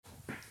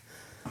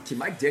Dude,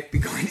 my dick be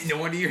going into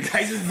one of your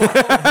guys' balls.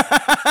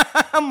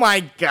 Oh my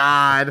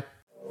God.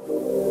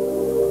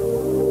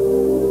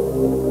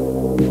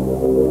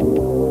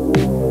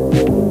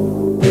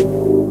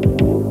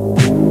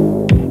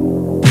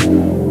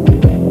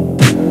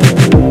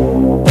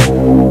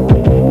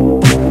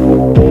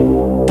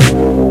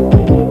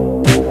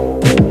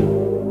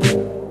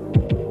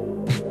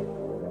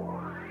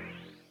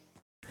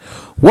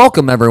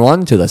 Welcome,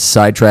 everyone, to the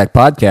Sidetrack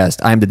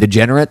Podcast. I'm the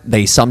degenerate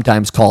they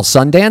sometimes call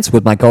Sundance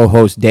with my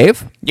co-host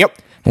Dave. Yep.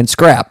 And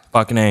Scrap.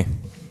 Fucking A.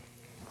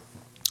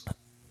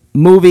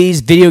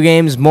 Movies, video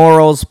games,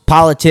 morals,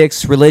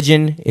 politics,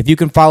 religion. If you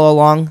can follow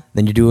along,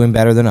 then you're doing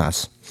better than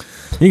us.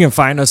 You can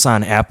find us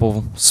on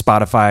Apple,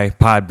 Spotify,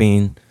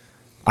 Podbean,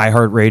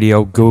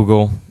 iHeartRadio,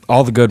 Google,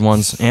 all the good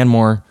ones, and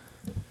more.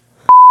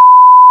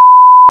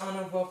 Son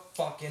of a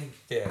fucking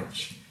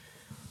bitch.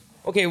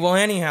 Okay, well,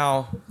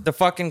 anyhow, the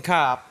fucking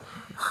cop.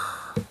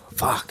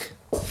 Fuck.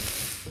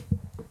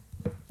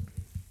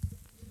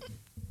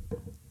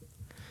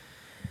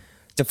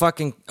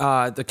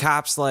 The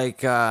cops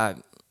like, oh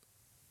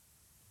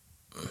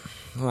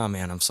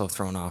man, I'm so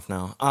thrown off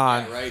now.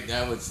 Yeah, right,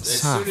 that was,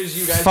 as soon as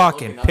you guys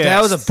fucking were looking up, pissed.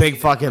 That was a big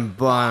fucking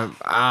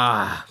bump.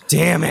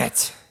 Damn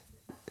it.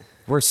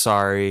 We're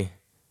sorry.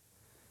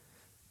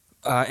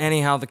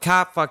 Anyhow, the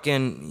cop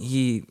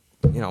he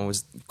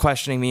was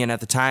questioning me, and at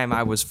the time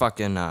I was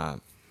fucking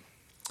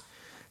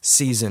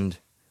seasoned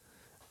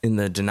in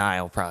the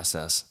denial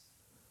process.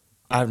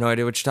 I have no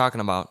idea what you're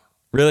talking about.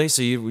 Really?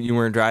 So you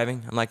weren't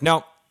driving? I'm like,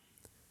 nope.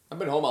 I've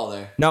been home all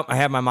day. Nope, I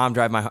had my mom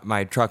drive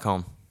my truck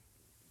home.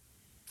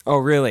 Oh,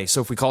 really?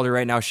 So if we called her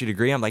right now, she'd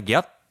agree? I'm like,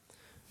 yep.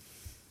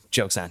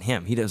 Joke's on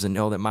him. He doesn't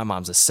know that my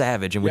mom's a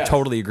savage and would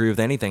totally agree with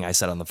anything I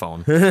said on the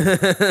phone.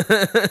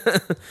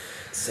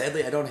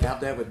 Sadly, I don't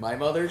have that with my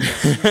mother.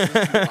 She's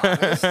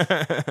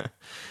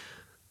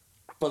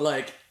but,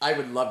 like, I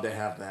would love to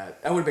have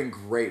that. That would have been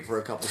great for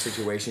a couple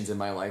situations in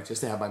my life,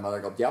 just to have my mother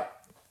go,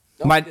 yep.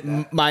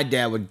 My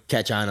dad would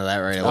catch on to that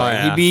right away. Oh,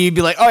 yeah. He'd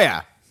be like, oh,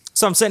 yeah.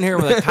 So I'm sitting here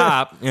with a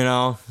cop,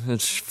 and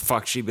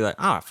she'd be like,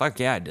 oh, fuck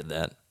yeah, I did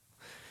that.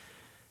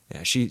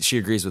 Yeah, she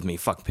agrees with me.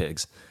 Fuck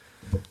pigs.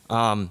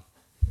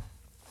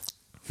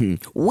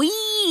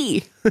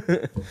 Wee!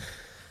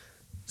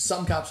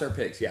 Some cops are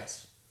pigs,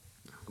 yes.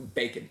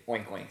 Bacon,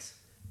 oink oinks.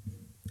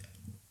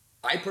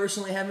 I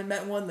personally haven't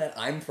met one that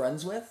I'm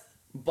friends with,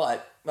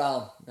 but,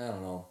 well, I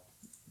don't know.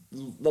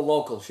 The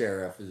local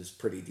sheriff is a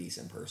pretty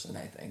decent person,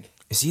 I think.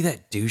 Is he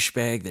that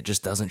douchebag that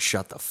just doesn't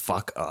shut the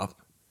fuck up?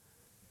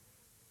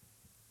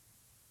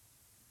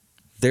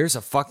 There's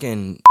a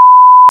fucking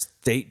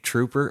state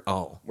trooper.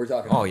 Oh. We're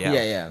talking Oh, about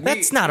yeah. Yeah.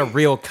 That's not a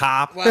real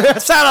cop. Well,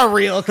 That's not a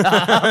real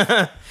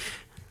cop.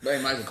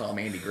 they might as well call him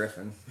Andy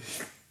Griffin.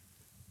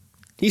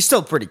 He's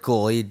still pretty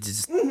cool. He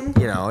just, he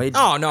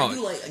Oh, no. he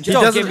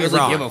Don't doesn't get me really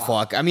wrong. give a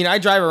fuck. I mean, I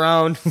drive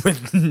around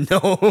with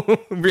no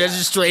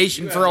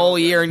registration for a whole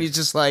year, and he's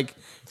just like,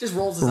 Just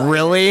rolls his eyes.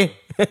 really?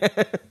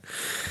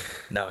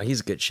 No,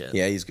 he's good shit.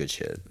 Yeah, he's good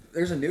shit.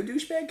 There's a new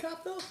douchebag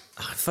cop, though?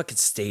 Oh, fucking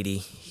Stady.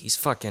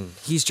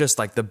 He's just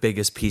like the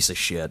biggest piece of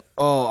shit.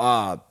 Oh,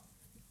 I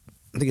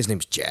think his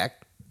name's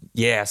Jack.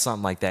 Yeah,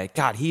 something like that.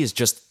 God, he is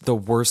just the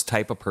worst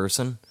type of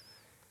person.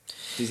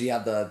 Does he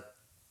have the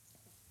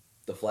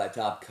flat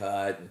top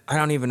cut? I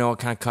don't even know what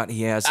kind of cut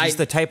he has. He's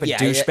the type of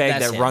douchebag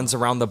that's that him. runs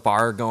around the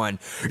bar going,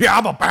 yeah,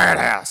 I'm a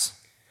badass.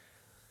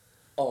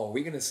 Oh, are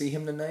we going to see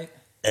him tonight?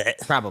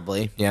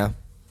 Probably, yeah.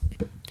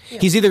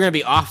 He's either going to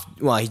be off,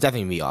 well, he's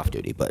definitely going to be off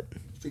duty, but.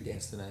 Street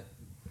dance tonight.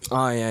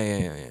 Oh,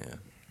 yeah.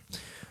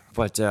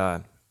 But,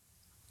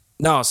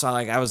 no, so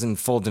like I was in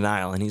full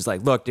denial, and he's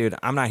like, look, dude,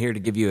 I'm not here to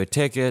give you a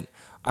ticket.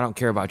 I don't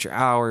care about your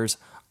hours.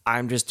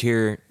 I'm just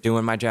here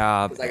doing my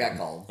job. 'Cause I got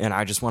called. And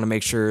I just want to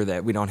make sure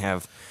that we don't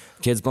have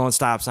kids blowing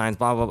stop signs,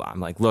 blah, blah, blah. I'm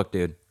like, look,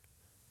 dude,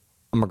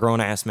 I'm a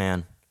grown-ass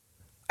man.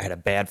 I had a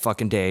bad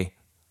fucking day.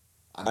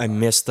 I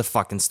missed the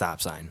fucking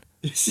stop sign.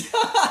 He's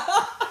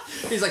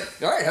like,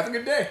 all right, have a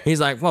good day.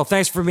 He's like, well,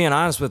 thanks for being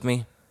honest with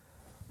me.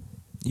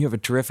 You have a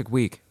terrific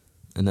week.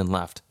 And then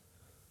left.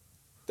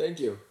 Thank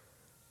you.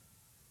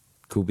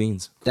 Cool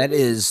beans. That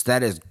is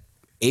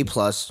A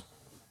plus.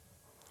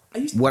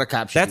 What a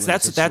cop should do in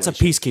That's this a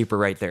situation. peacekeeper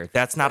right there.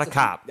 That's not a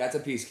cop. That's a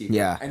peacekeeper.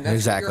 Yeah, and that's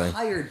exactly. what you're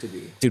hired to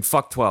be. Dude,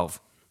 fuck 12.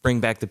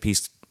 Bring back the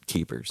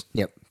peacekeepers.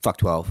 Yep, fuck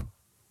 12.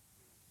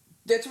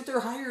 That's what they're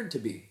hired to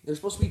be. They're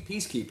supposed to be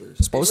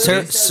peacekeepers. Supposed It to.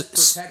 literally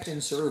says protect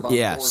and serve. On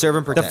Yeah, board serve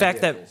and of The protect.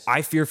 fact that vehicles.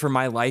 I fear for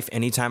my life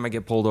anytime I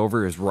get pulled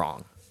over is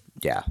wrong.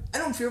 Yeah. I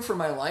don't fear for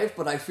my life,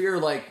 but I fear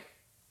like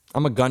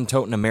I'm a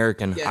gun-toting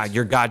American. Yes.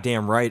 You're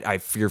goddamn right. I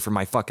fear for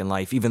my fucking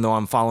life, even though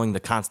I'm following the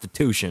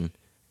Constitution.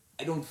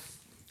 I don't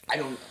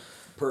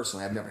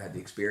personally. I've never had the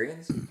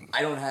experience.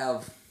 I don't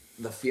have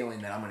the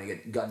feeling that I'm going to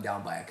get gunned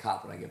down by a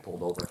cop when I get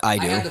pulled over. I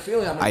do. I have the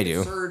feeling I'm going to get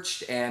do.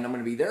 searched and I'm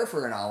going to be there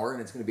for an hour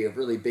and it's going to be a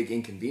really big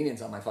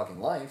inconvenience on my fucking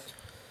life.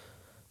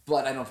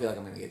 But I don't feel like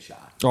I'm going to get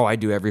shot. Oh, I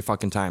do every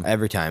fucking time.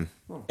 Every time.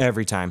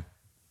 Every time.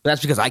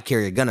 That's because I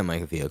carry a gun in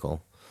my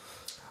vehicle.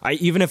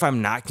 Even if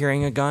I'm not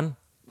carrying a gun,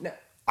 No.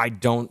 I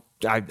don't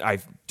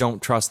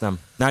trust them.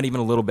 Not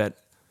even a little bit.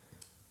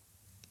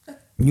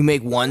 You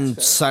make one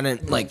That's fair. sudden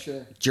I'm like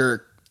sure.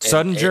 jerk.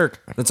 Sudden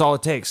jerk. That's all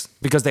it takes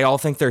because they all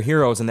think they're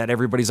heroes and that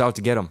everybody's out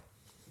to get them.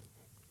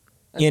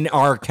 In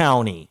our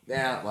county.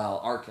 Yeah, well,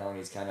 our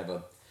county's kind of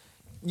a...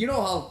 You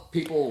know how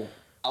people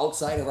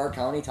outside of our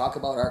county talk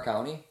about our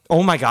county?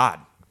 Oh my God.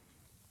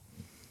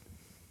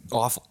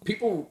 Awful.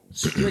 People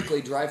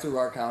strictly drive through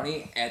our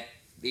county at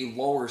a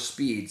lower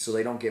speed so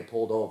they don't get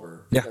pulled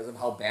over Yeah. because of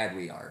how bad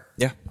we are.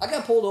 Yeah. I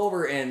got pulled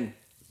over in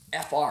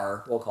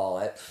FR, we'll call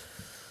it,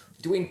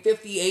 doing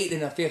 58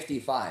 and a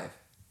 55.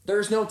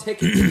 There's no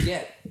ticket to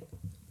get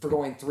for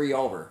going 3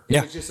 over. It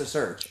Yeah. was just a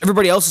search.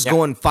 Everybody else is Yeah.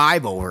 going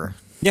 5 over.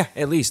 Yeah,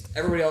 at least.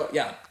 Everybody else,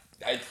 yeah.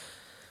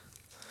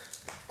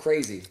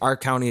 Crazy. Our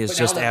county is But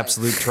just now that-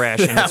 absolute trash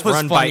and That it's was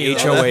run by funny,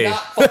 though. HOA. Not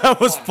fucking That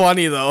was funny.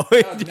 funny though.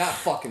 That was not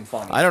fucking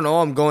funny. I don't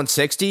know. I'm going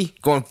 60,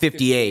 going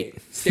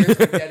 58. Stares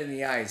me dead in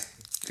the eyes.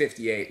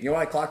 58. You know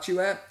what I clocked you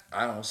at?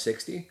 I don't know,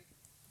 60?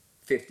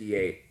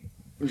 58.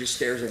 And just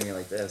stares at me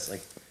like this.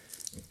 Like,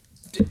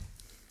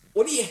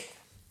 what do you...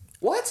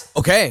 What?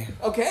 Okay.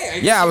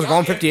 Okay. Yeah, I was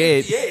going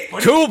 58.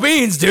 Cool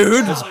beans,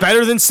 dude. It's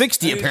better than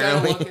 60 And he's kinda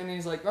apparently. looking, and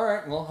he's like, all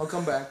right, well, I'll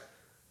come back.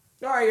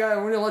 All right, yeah,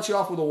 we're going to let you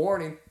off with a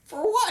warning.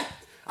 For what?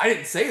 I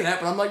didn't say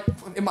that, but I'm like,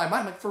 in my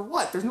mind, like, for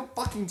what? There's no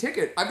fucking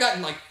ticket. I've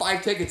gotten like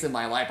 5 tickets in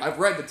my life. I've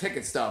read the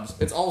ticket stubs.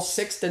 It's all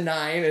 6 to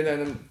 9 and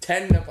then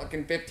 10 to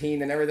fucking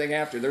 15 and everything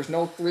after. There's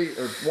no 3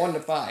 or 1 to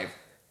 5.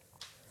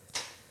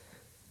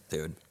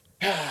 Dude.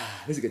 It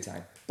was a good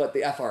time. But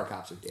the FR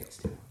cops are dicks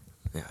too.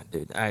 Yeah,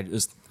 dude. I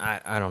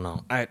don't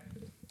know. I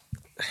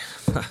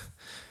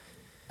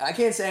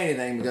can't say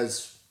anything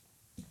because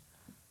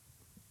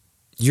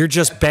You're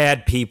just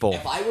bad people.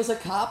 if I was a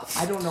cop,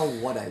 I don't know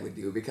what I would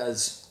do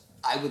because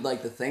I would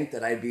like to think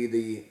that I'd be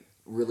the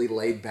really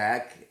laid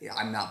back.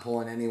 I'm not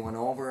pulling anyone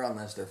over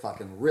unless they're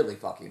fucking really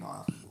fucking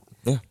off.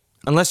 Yeah.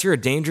 Unless you're a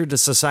danger to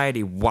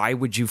society, why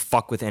would you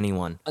fuck with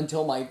anyone?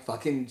 Until my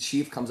fucking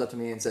chief comes up to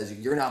me and says,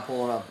 you're not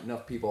pulling up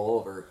enough people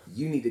over.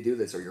 You need to do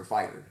this or you're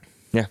fired.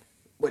 Yeah.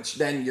 Which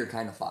then you're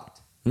kind of fucked.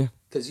 Yeah.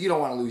 Because you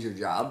don't want to lose your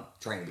job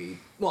trying to be...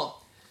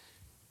 Well,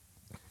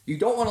 you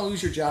don't want to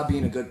lose your job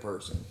being a good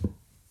person.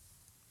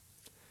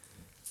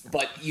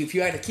 But if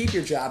you had to keep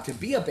your job to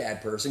be a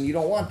bad person, you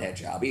don't want that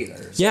job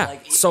either. So Yeah.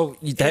 like, So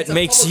it's that a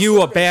makes public you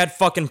a service. bad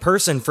fucking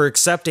person for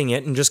accepting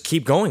it and just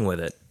keep going with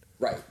it.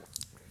 Right.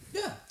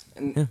 Yeah.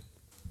 And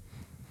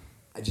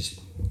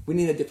we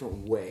need a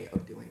different way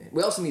of doing it.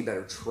 We also need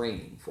better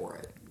training for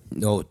it.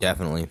 No,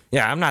 definitely.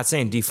 Yeah, I'm not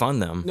saying defund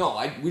them. No,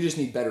 we just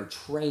need better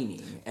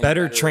training. And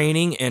Better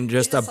training and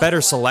just a and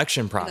better psych-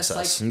 selection and a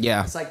process. psych-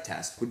 Yeah. A psych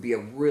test would be a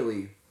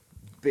really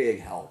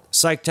big help.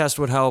 Psych test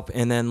would help,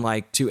 and then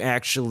like to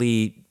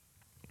actually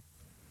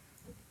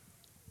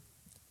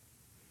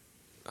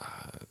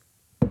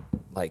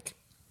like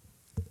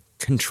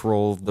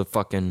control the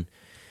fucking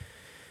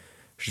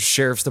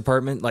sheriff's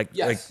department,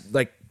 Yes.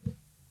 like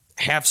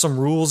have some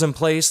rules in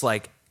place,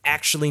 like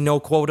actually no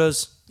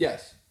quotas.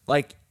 Yes.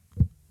 Like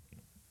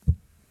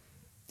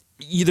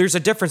there's a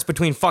difference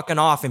between fucking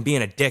off and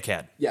being a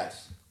dickhead.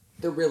 Yes.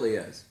 There really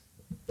is.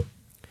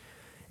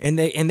 And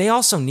they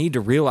also need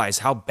to realize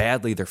how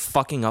badly they're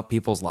fucking up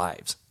people's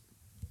lives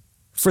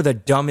for the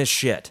dumbest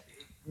shit.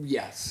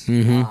 Yes.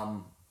 Mm-hmm.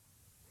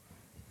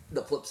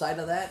 The flip side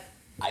of that,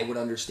 I would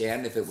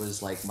understand if it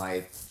was like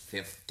my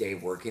 5th day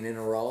working in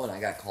a row and I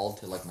got called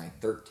to like my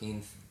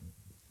 13th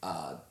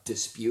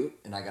dispute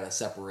and I got to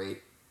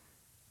separate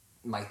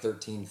my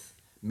 13th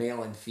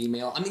male and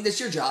female. I mean, it's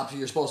your job, so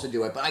you're supposed to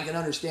do it, but I can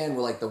understand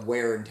where like the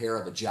wear and tear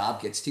of a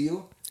job gets to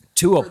you.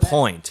 To a For that-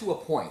 point. To a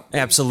point.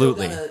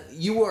 Absolutely.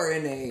 You are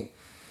in a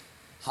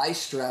high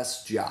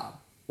stress job.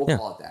 We'll Yeah.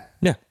 call it that.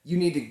 Yeah. You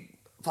need to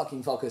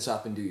fucking focus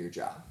up and do your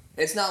job.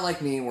 It's not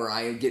like me where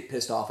I get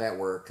pissed off at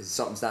work because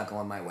something's not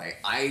going my way.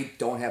 I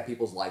don't have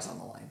people's lives on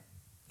the line.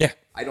 Yeah.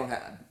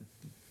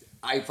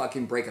 I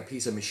fucking break a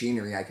piece of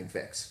machinery I can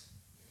fix.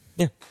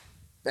 Yeah.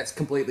 That's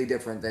completely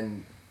different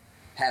than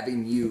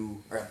having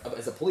you, or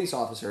as a police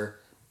officer,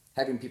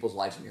 having people's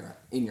lives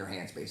in your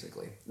hands,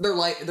 basically. Their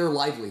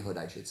livelihood,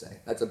 I should say.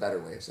 That's a better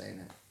way of saying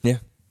it. Yeah.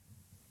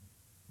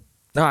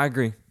 No, I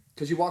agree.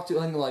 Because you walk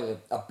into like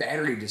a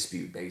battery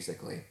dispute,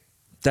 basically,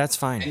 That's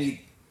fine. and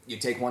you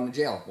take one to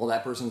jail. Well,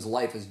 that person's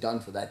life is done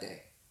for that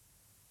day.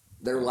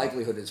 Their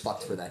livelihood is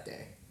fucked for that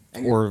day.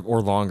 And Or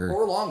longer.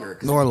 or longer.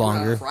 'Cause Or if you're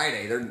longer. On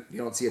Friday, you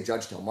don't see a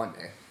judge till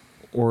Monday.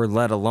 Or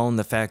let alone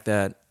the fact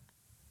that,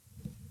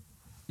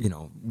 you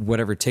know,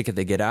 whatever ticket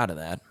they get out of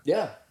that,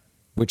 Yeah.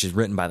 which is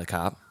written by the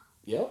cop.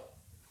 Yep.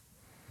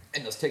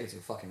 And those tickets are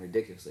fucking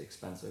ridiculously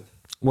expensive.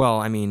 Well,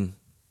 I mean,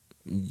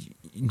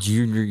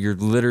 you're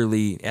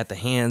literally at the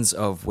hands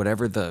of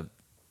whatever the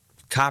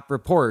cop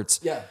reports.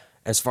 Yeah.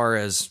 As far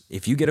as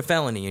if you get a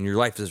felony and your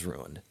life is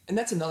ruined. And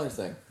that's another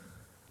thing.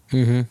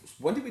 Mm-hmm.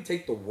 When do we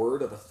take the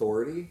word of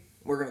authority?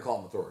 We're going to call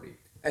them authority.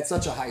 At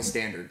such a high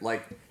standard.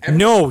 Like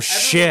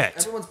Shit.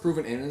 Everyone's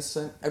proven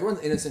innocent. Everyone's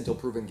innocent until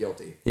proven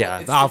guilty. Yeah,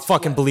 It's- I'll it's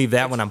fucking flipped. believe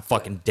that It's when I'm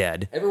flipped. fucking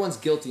dead. Everyone's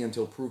guilty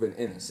until proven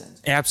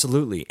innocent.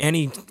 Absolutely.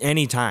 Any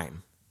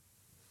time.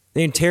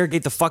 They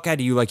interrogate the fuck out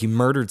of you like you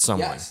murdered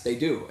someone. Yes, they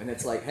do. And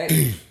it's like,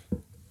 hey,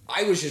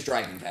 I was just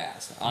driving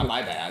fast. On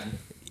my bad.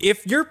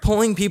 If you're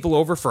pulling people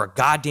over for a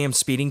goddamn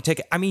speeding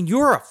ticket, I mean,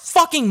 you're a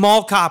fucking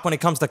mall cop when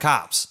it comes to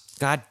cops.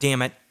 God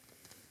damn it.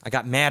 I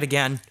got mad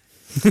again.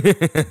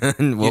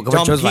 You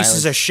dumb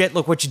pieces of shit,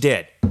 look what you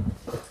did.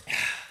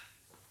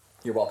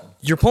 You're welcome.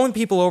 You're pulling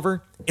people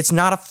over. It's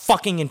not a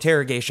fucking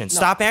interrogation. No.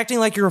 Stop acting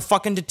like you're a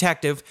fucking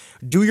detective.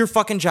 Do your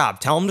fucking job.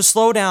 Tell them to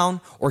slow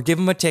down or give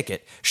them a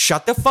ticket.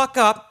 Shut the fuck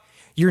up.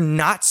 You're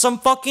not some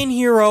fucking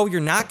hero.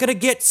 You're not gonna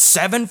get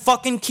 7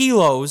 fucking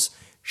kilos.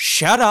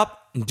 Shut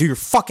up and do your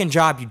fucking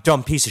job, you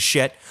dumb piece of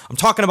shit. I'm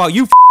talking about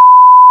you.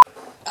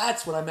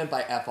 That's what I meant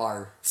by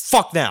FR.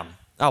 Fuck them.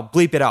 I'll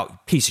bleep it out, you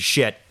piece of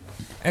shit.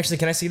 Actually,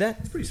 can I see that?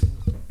 It's pretty small.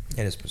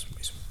 It is pretty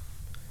small.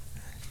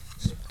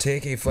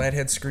 Take a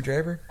flathead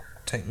screwdriver,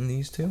 tighten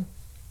these two,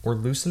 or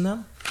loosen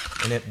them,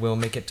 and it will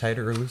make it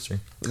tighter or looser.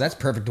 That's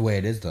perfect the way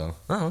it is, though.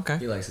 Oh, okay.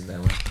 He likes it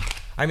that way.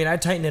 I mean, I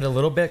tighten it a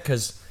little bit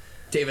because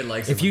David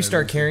likes it. If you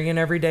start carrying it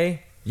every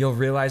day, you'll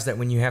realize that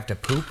when you have to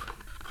poop,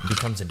 it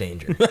becomes a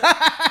danger.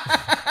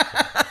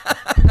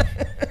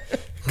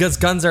 Because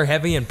guns are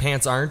heavy and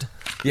pants aren't.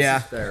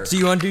 Yeah. So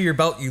you undo your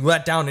belt, you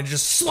let down, and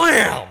just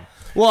slam.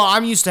 Well,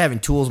 I'm used to having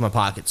tools in my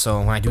pocket, so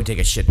when I do take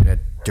a shit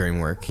during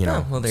work, you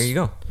know. Oh, well, there you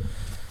go.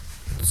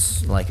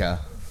 It's like a...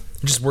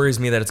 It just worries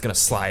me that it's going to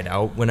slide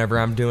out whenever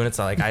I'm doing it,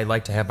 so like I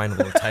like to have mine a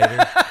little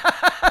tighter.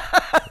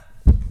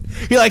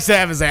 He likes to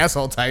have his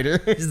asshole tighter.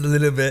 Just a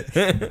little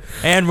bit.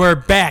 And we're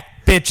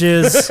back,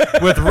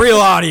 bitches, with real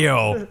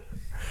audio.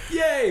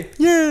 Yay!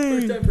 Yay!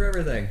 First time for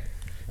everything.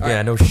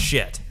 Yeah, no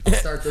shit. I'll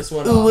start this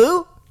one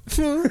off.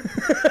 All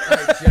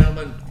right,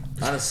 gentlemen.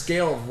 On a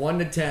scale of 1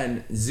 to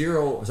 10,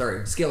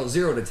 scale of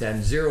 0 to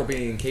 10, 0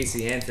 being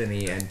Casey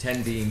Anthony and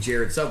 10 being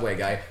Jared Subway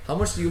Guy, how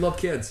much do you love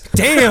kids?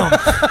 Damn!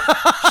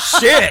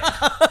 Shit!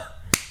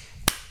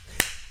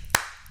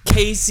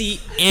 Casey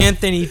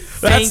Anthony,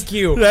 thank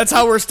you. That's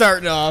how we're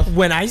starting off.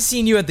 When I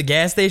seen you at the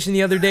gas station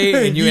the other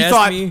day and you asked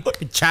thought me...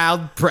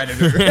 child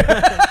predator.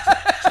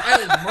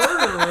 Child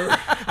murderer?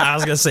 I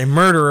was going to say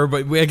murderer,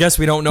 but I guess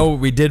we don't know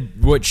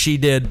what she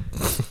did.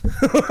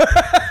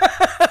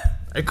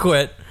 I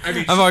quit.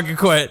 I fucking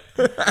quit.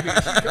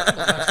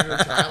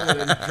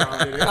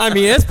 I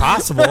mean, it's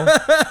possible.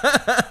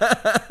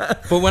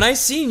 But when I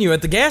seen you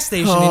at the gas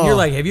station and you're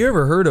like, have you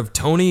ever heard of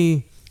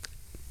Tony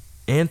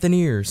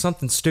Anthony or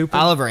something stupid?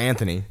 Oliver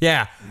Anthony.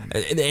 Yeah.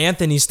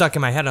 Anthony stuck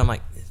in my head. I'm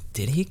like,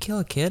 did he kill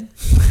a kid?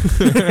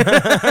 No,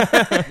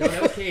 that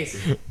was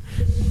Casey.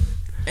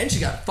 And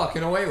she got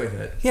fucking away with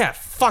it. Yeah,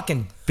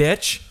 fucking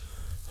bitch.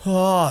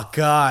 Oh,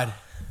 God.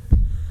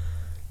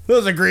 That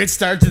was a great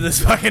start to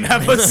this fucking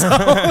episode.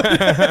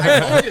 I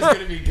told you it's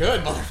gonna be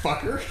good,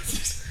 motherfucker.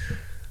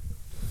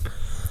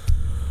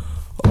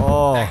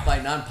 Backed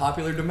by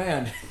non-popular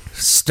demand.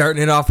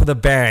 Starting it off with a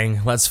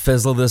bang. Let's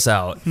fizzle this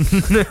out.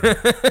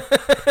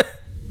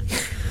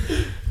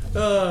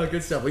 Oh,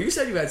 good stuff. Well, you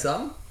said you had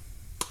something.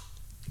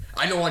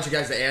 I don't want you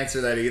guys to answer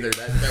that either.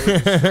 That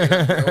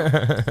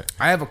was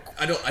I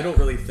don't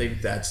really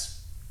think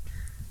that's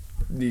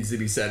needs to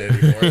be said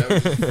anymore. That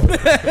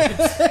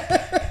was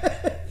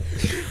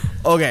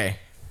Okay.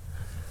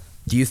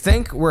 Do you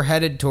think we're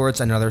headed towards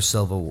another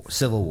civil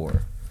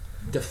war?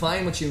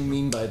 Define what you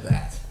mean by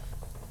that.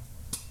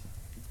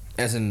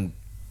 As in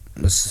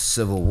a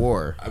civil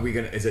war. Are we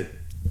gonna? Is it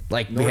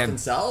like north and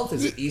south?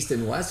 Is it east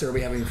and west? Or are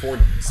we having 4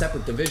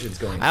 separate divisions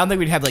going on? I don't think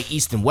we'd have like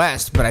east and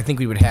west, but I think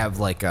we would have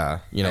like I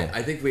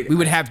think we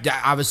would have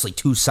obviously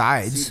 2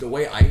 sides. See, the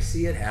way I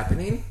see it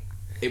happening,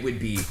 it would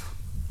be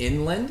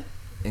inland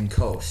and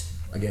coast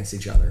against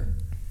each other.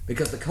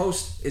 Because the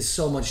coast is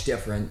so much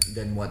different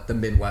than what the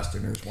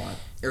Midwesterners want.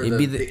 Or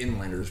the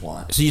inlanders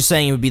want. So you're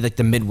saying it would be like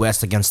the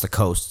Midwest against the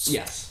coasts?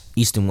 Yes.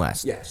 East and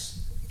west?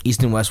 Yes.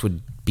 East and west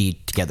would be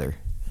together.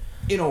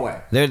 In a way.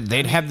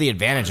 They'd have the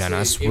advantage on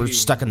us. We're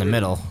stuck in the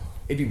middle.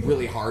 It'd be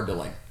really hard to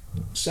like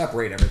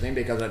separate everything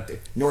because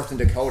North and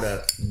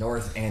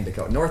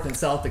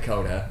South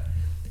Dakota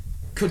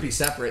could be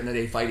separate and then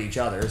they fight each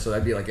other. So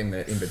that'd be like in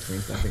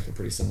between. So I think they're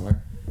pretty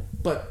similar.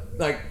 But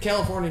like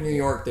California, New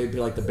York, they'd be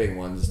like the big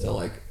ones to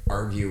like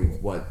argue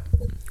what,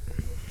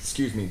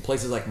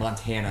 places like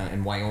Montana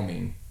and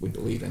Wyoming would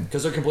believe in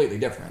because they're completely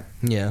different.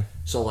 Yeah.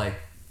 So like,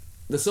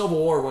 the Civil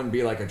War wouldn't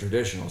be like a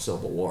traditional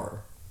Civil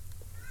War.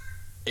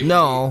 It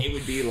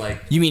would be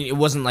like. You mean it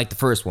wasn't like the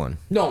first one?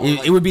 No,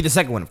 it would be the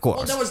second one, of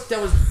course. Well,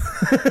 that was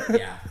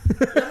yeah.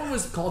 That one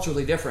was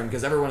culturally different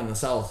because everyone in the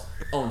South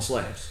owned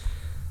slaves.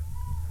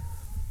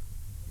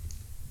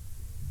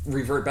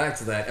 Revert back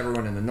to that,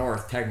 everyone in the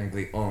North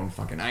technically owned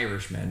fucking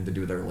Irishmen to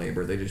do their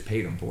labor. They just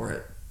paid them for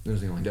it. That was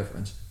the only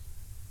difference.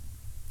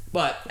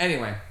 But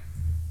anyway,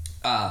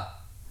 the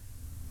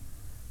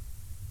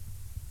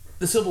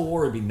Civil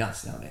War would be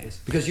nuts nowadays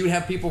because you would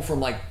have people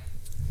from like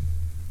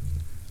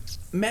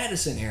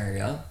Madison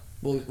area.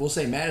 We'll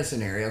say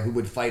Madison area who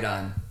would fight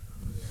on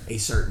a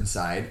certain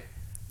side,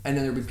 and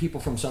then there'd be people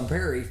from Sun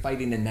Prairie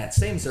fighting in that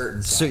same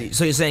certain side.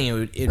 So you're saying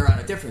or on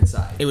a different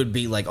side. It would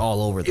be like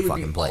all over the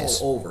fucking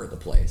place. All over the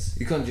place.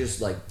 You couldn't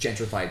just like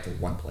gentrify it to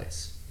one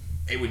place.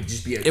 It would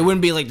just be. It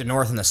wouldn't be like the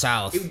North and the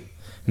South.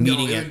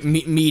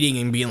 meeting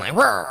and being like,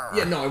 "Rawr."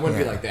 Yeah, no, it wouldn't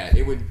be like that.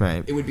 It would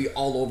Right. it would be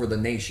all over the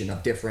nation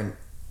of different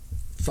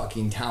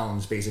fucking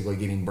towns basically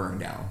getting burned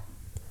down.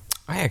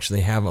 I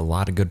actually have a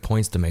lot of good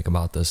points to make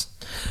about this.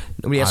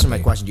 Nobody answered my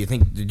Oddly. question.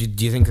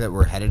 Do you think that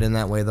we're headed in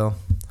that way though?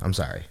 I'm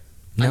sorry.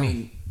 No. I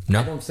mean, No.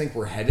 I don't think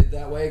we're headed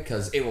that way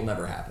because it will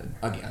never happen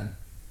again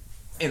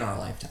in our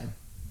lifetime.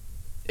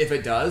 If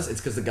it does, it's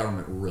because the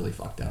government really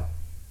fucked up.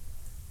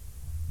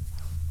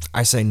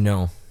 I say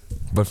no,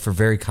 but for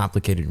very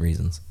complicated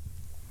reasons.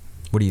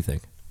 What do you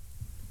think?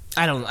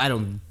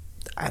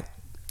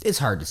 It's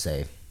hard to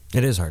say.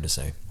 It is hard to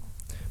say.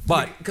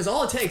 But Because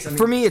all it takes, I mean,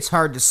 For me, it's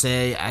hard to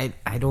say.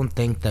 I don't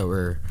think that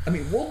we're.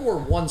 World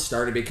War I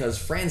started because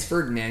Franz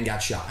Ferdinand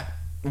got shot.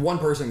 One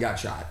person got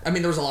shot. I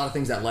mean, there was a lot of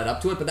things that led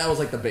up to it, but that was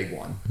like the big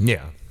one.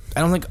 yeah. I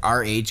don't think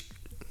our age.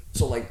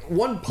 So like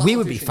one politician We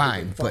would be could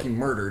fine, get but- fucking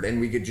murdered, and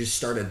we could just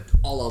start an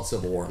all-out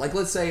civil war. Like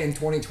let's say in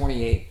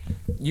 2028,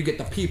 you get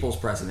the people's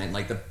president,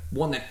 like the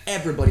one that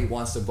everybody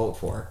wants to vote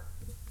for,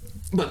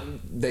 but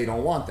they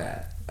don't want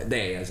that.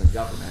 They, as in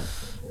government,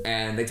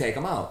 and they take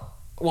them out.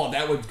 Well,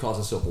 that would cause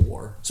a civil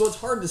war. So it's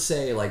hard to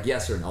say like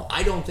yes or no.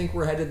 I don't think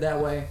we're headed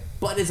that way,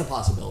 but it's a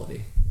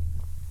possibility.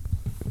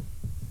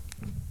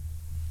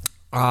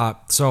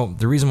 So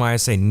the reason why I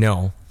say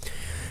no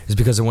is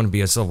because it wouldn't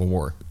be a civil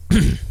war.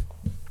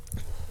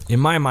 In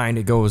my mind,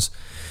 it goes,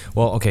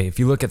 well, okay, if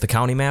you look at the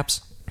county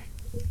maps,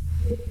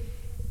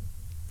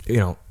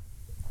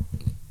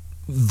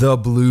 the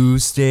blue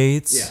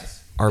states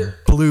Yes. are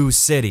blue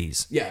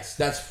cities. Yes,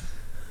 that's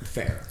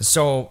fair.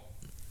 So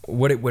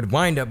what it would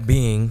wind up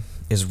being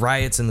is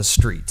riots in the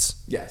streets.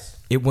 Yes,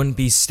 It wouldn't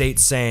be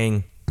states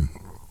saying,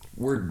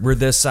 we're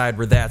this side,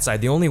 we're that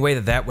side. The only way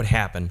that would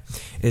happen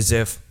is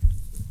if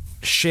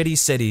shitty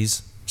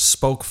cities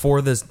spoke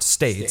for the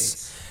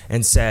states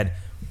and said,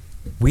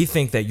 we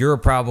think that you're a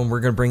problem, we're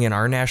going to bring in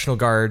our National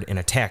Guard and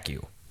attack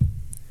you.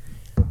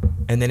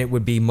 And then it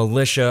would be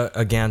militia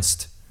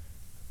against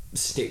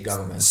state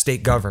government.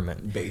 state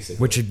government, Basically.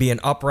 which would be an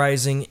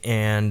uprising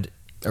and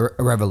A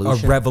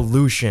revolution. a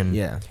revolution.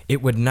 Yeah.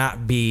 It would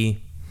not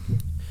be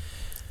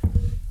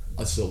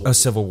A civil a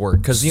civil war,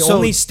 because the So-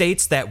 only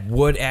states that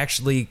would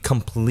actually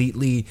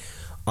completely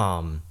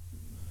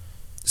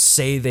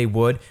say they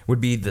would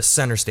be the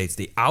center states.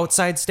 The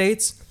outside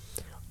states,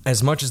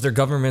 as much as their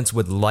governments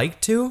would like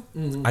to,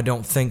 I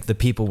don't think the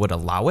people would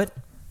allow it.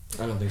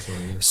 I don't think so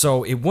either.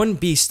 So it wouldn't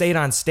be state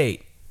on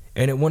state,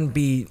 and it wouldn't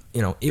be,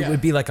 it Yeah.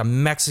 would be like a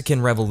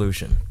Mexican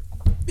revolution.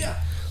 Yeah.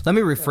 Let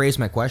me rephrase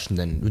my question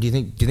then. Do you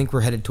think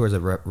we're headed towards a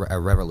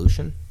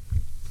revolution?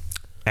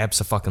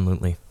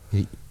 Abso-fucking-lutely.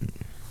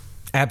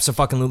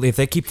 Abso-fucking-lutely. If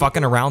they keep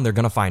fucking around, they're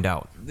gonna find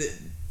out.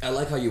 I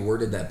like how you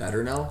worded that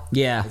better now.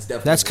 Yeah, It's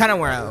definitely that's kind of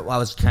where better. I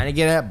was trying to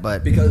get at,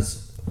 but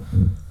Because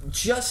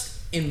just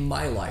in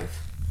my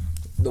life,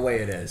 the way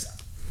it is,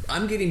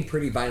 I'm getting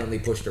pretty violently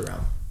pushed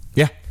around.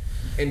 Yeah.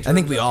 In terms I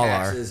think we of all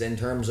taxes, in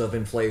terms of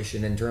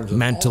inflation, in terms of all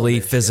Mentally,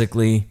 of this shit.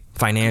 physically,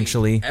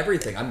 financially.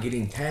 Everything. I'm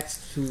getting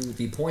taxed to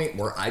the point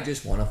where I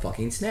just want to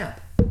fucking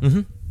snap.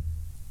 Mm-hmm.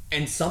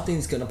 And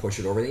something's going to push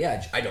it over the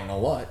edge. I don't know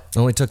what. It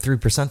only took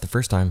 3% the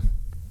first time.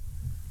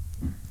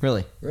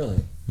 really,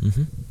 Really?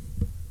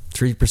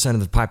 3% of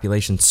the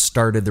population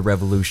started the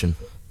revolution.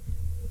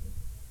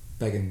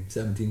 Back in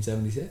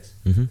 1776?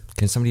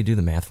 Can somebody do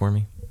the math for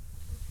me?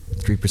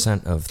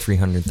 3% of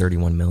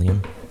 331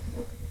 million.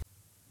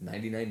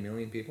 99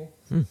 million people?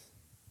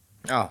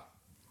 oh,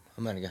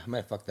 I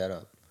might fuck that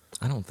up.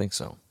 I don't think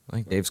so. I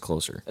think Dave's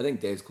closer. I think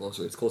Dave's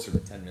closer. It's closer to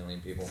 10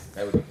 million people.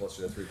 That would be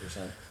closer to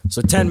 3%.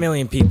 So 10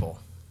 million people.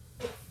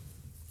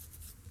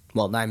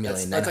 Well,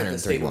 9,931,000. That's like the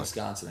state of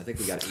Wisconsin. I think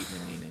we got 8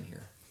 million in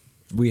here.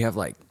 We have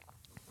like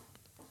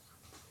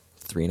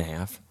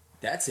 3.5.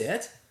 That's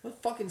it?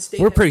 What fucking state?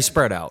 We're has pretty that?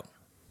 spread out.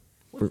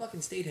 What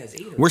fucking state has 8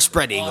 of them? We're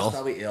spread Oh, eagle. it's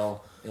probably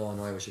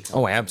Illinois with Chicago.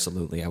 Oh,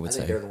 absolutely, I I would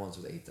think say. they're the ones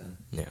with 8 then.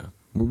 Yeah.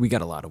 We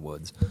got a lot of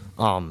woods.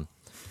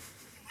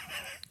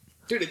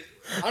 Dude,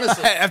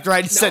 honestly. After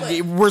I said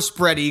that- we're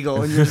spread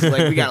eagle, and you're just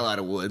like, we got a lot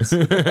of woods.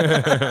 Now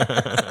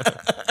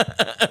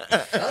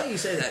that you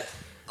say that,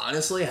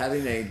 honestly,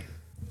 having a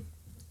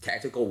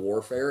tactical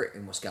warfare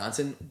in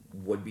Wisconsin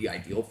would be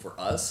ideal for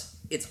us.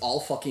 It's all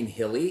fucking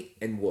hilly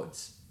and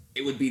woods.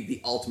 It would be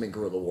the ultimate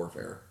guerrilla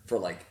warfare for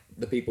like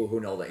the people who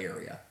know the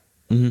area.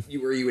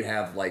 Where you would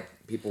have like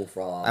people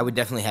from. I would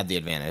definitely have the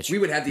advantage. We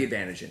would have the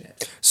advantage in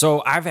it.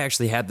 So I've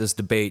actually had this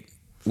debate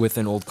with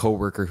an old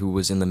coworker who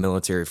was in the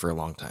military for a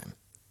long time.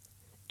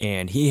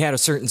 And he had a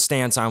certain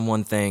stance on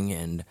one thing,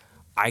 and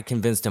I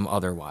convinced him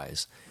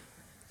otherwise.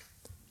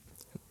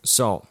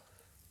 So,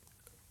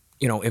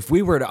 if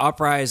we were to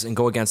uprise and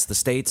go against the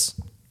states,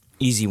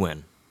 easy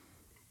win.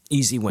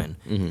 Easy win.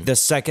 The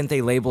second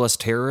they label us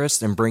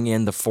terrorists and bring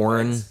in the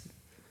foreign,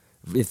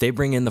 if they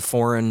bring in the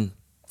foreign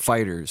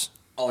fighters,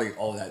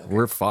 That.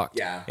 we're fucked.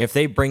 Yeah. If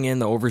they bring in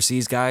the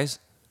overseas guys,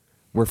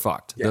 we're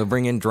fucked. Yeah. They'll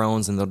bring in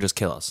drones and they'll just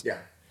kill us. Yeah.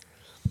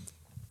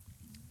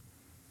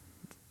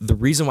 The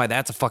reason why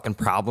that's a fucking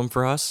problem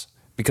for us,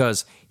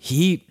 because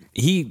he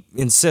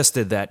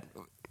insisted that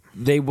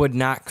they would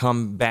not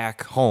come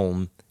back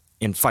home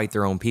and fight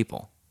their own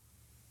people.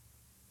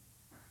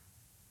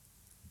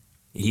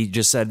 He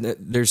just said that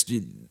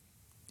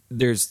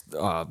there's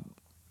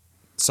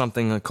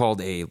something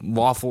called a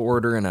lawful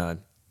order and a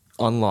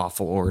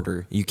unlawful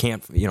order. You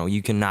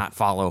cannot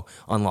follow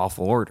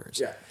unlawful orders.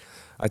 Yeah.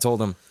 I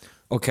told him,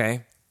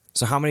 okay,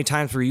 so how many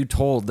times were you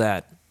told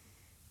that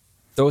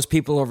those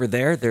people over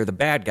there, they're the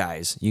bad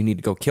guys. You need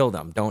to go kill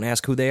them. Don't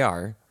ask who they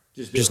are.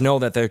 Just know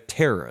that they're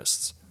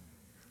terrorists.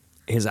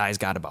 His eyes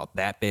got about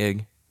that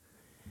big.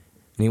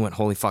 And he went,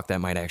 holy fuck, that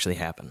might actually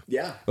happen.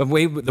 Yeah. But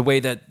the way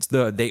that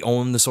they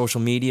own the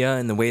social media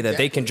and the way that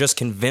they can just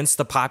convince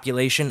the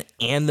population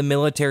and the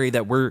military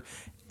that we're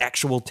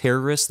actual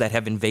terrorists that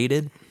have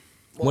invaded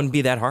wouldn't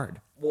be that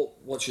hard. Well,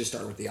 let's just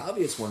start with the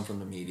obvious one from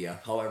the media.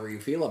 However you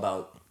feel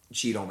about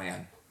Cheeto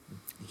Man.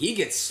 He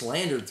gets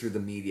slandered through the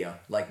media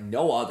like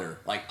no other.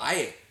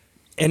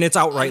 And it's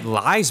outright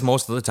lies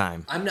most of the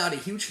time. I'm not a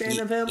huge fan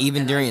of him.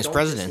 Even and during I his don't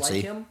presidency.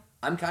 dislike him.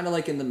 I'm kind of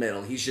like in the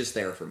middle. He's just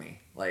there for me.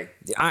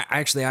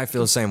 I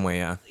feel the same way,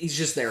 yeah. He's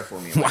just there for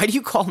me. Why do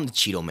you call him the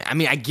Cheeto Man? I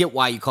mean, I get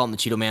why you call him the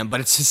Cheeto Man, but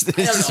it's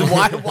just know.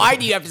 why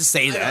do you have to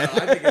say that?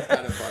 I think it's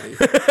kind of funny.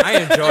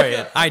 I enjoy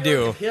it. I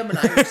do. Him and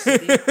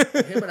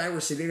I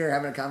were sitting there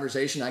having a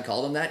conversation. I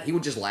called him that. He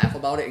would just laugh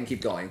about it and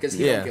keep going because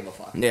he don't give a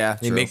fuck. Yeah,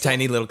 You make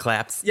tiny little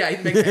claps. Yeah,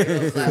 he'd make that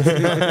little clap. You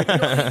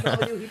know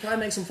what he'd probably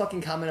make some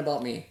fucking comment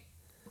about me.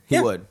 He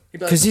would. He'd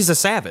be like, Because he's a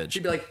savage.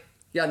 he'd be like,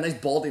 yeah, nice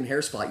balding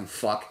hair spot, you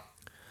fuck.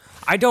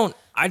 I don't.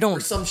 Or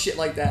some shit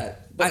like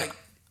that. But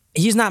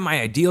He's not my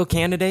ideal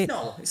candidate.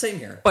 no, same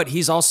here. But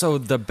he's also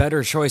the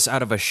better choice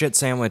out of a shit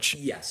sandwich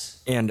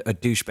Yes. and a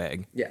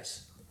douchebag.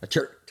 Yes. A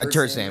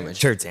turd sandwich.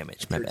 Turd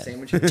sandwich, my Turd bad.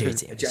 sandwich. Turd A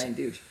sandwich. giant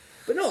douche.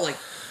 But no,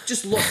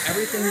 just look,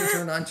 everything you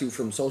turn on to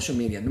from social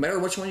media, no matter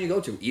which one you go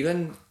to,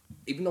 even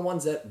the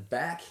ones that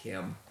back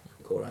him,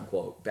 quote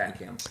unquote, back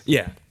him,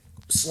 Yeah.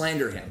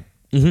 slander him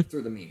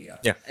through the media.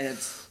 Yeah. And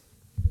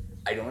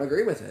I don't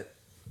agree with it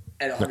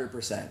at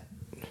 100%.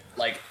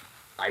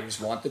 I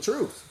just want the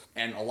truth.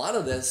 And a lot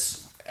of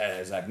this,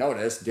 as I've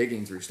noticed,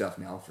 digging through stuff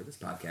now for this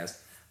podcast,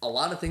 a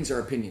lot of things are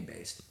opinion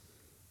based.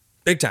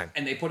 Big time.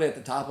 And they put it at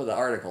the top of the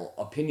article,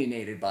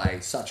 opinionated by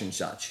such and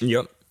such.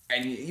 Yep.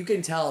 And you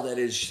can tell that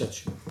is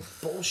such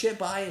bullshit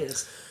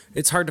bias.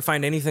 It's hard to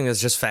find anything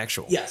that's just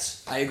factual.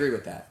 Yes, I agree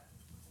with that.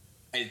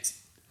 It's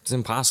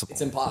impossible.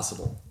 It's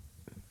impossible.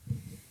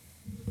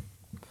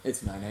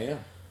 It's 9 a.m.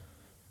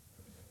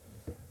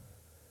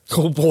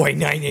 Oh boy,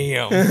 9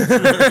 a.m.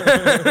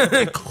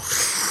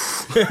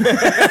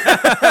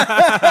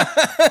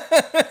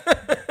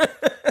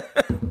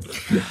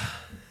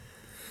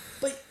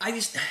 But I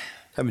just...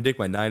 Have me take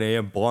my 9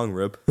 a.m. bong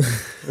rip.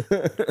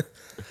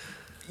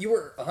 You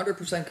were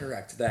 100%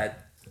 correct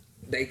that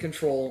they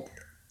control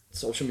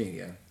social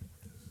media.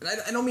 And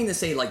I don't mean to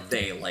say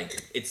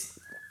it's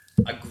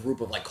a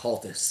group of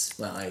cultists.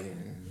 Well,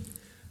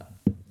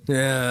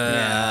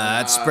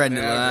 That's spreading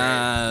it.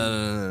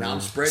 now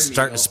I'm spreading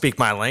Starting to speak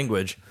my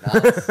language.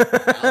 Now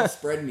I'm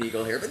spreading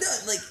eagle here. But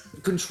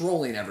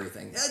controlling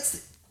everything.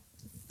 That's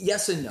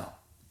yes and no.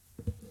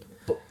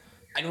 But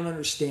I don't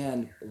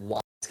understand why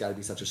it's got to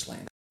be such a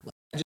slander.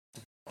 Just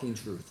the fucking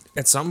truth.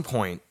 At some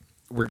point,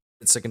 we're gonna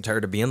get sick and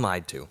tired of being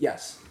lied to.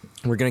 Yes.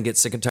 We're going to get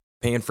sick and tired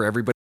of paying for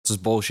everybody else's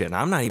bullshit. And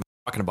I'm not even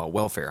talking about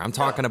welfare. I'm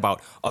talking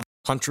about other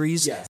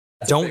countries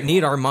don't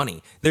need our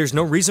money. There's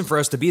no reason for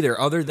us to be there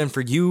other than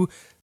for you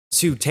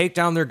to take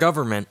down their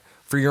government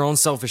for your own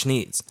selfish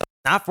needs.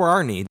 Not for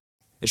our needs.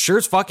 It sure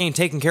as fuck ain't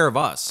taking care of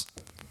us.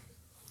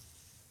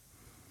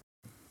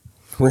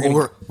 We're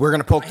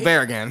gonna poke the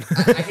bear again.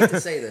 I hate to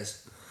say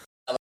this.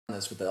 I've done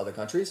this with the other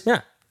countries.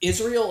 Yeah.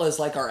 Israel is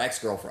like our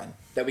ex-girlfriend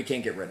that we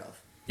can't get rid of.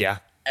 Yeah.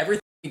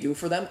 Everything we do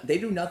for them, they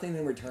do nothing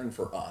in return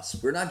for us.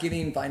 We're not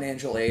getting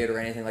financial aid or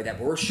anything like that,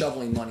 but we're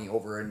shoveling money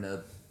over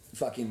into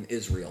fucking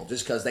Israel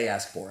just because they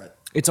ask for it.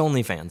 It's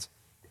OnlyFans.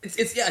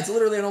 It's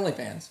literally an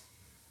OnlyFans.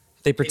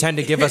 They pretend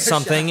to give us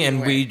something Shocking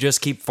and way. we just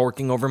keep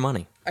forking over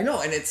money. I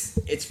know, and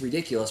it's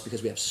ridiculous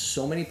because we have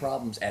so many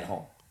problems at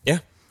home. Yeah.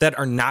 That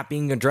are not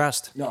being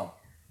addressed. No.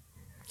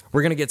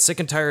 We're going to get sick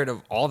and tired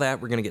of all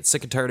that. We're going to get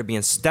sick and tired of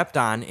being stepped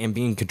on and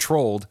being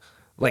controlled.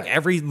 Like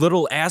every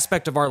little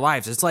aspect of our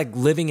lives. It's like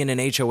living in an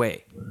HOA.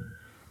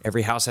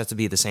 Every house has to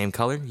be the same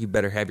color. You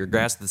better have your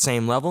grass at the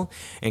same level.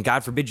 And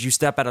God forbid you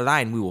step out of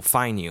line, we will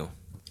fine you.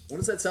 What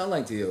does that sound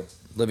like to you?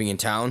 Living in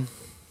town.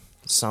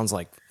 Sounds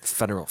like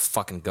federal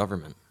fucking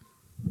government.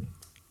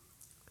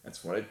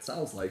 That's what it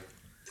sounds like.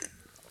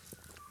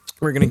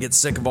 We're going to get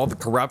sick of all the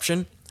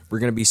corruption. We're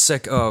going to be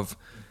sick of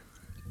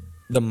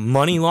the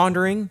money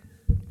laundering.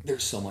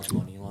 There's so much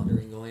money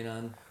laundering going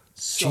on.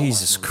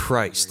 Jesus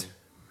Christ.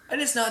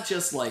 And it's not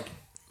just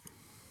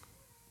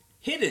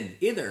hidden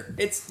either.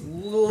 It's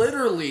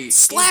literally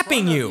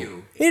Slapping in front you.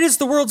 of It is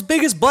the world's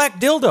biggest black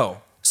dildo.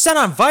 Set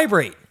on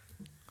vibrate.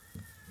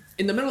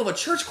 in the middle of a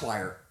church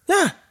choir.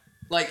 Yeah.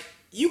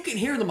 You can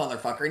hear the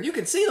motherfucker and you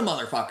can see the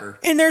motherfucker.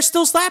 And they're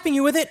still slapping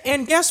you with it.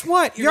 And guess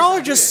what? You're Y'all not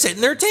are just doing it.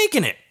 sitting there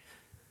taking it.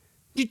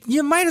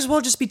 You might as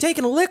well just be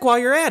taking a lick while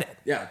you're at it.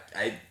 Yeah,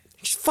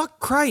 Just fuck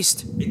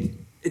Christ.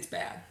 it's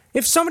bad.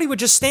 If somebody would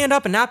just stand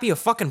up and not be a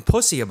fucking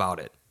pussy about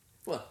it.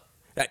 Well,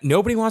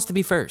 Nobody wants to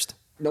be first.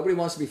 nobody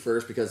wants to be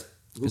first because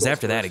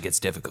After that, it gets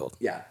difficult.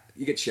 Yeah,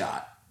 you get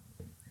shot.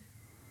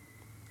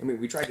 I mean,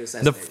 we tried to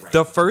assassinate Reagan.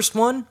 The first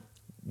one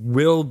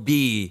will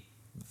be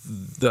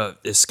the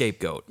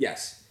scapegoat.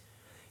 Yes.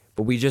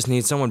 But we just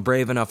need someone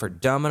brave enough or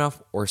dumb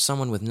enough or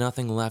someone with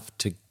nothing left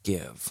to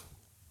give.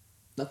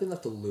 Nothing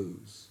left to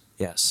lose.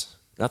 Yes.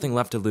 Nothing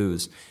left to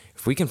lose.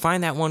 If we can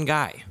find that one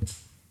guy,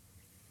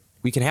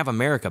 we can have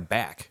America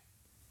back.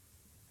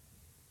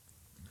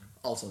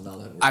 Also, now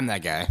that we're... I'm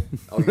that guy.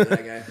 Oh, you're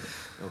that guy?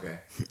 Okay.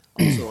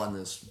 Also on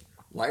this,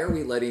 why are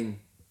we letting...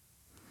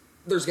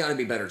 There's got to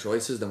be better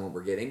choices than what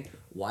we're getting.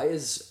 Why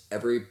is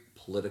every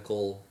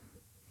political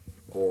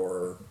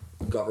or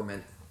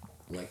government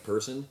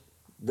person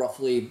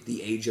roughly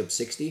the age of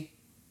 60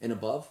 and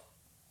above?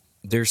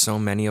 There's so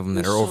many of them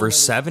that There's are so over many-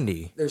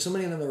 70. There's so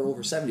many of them that are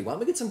over 70. Why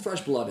don't we get some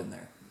fresh blood in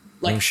there?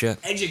 No shit.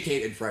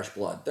 Educated fresh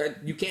blood.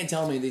 You can't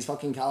tell me these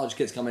fucking college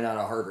kids coming out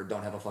of Harvard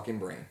don't have a fucking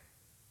brain.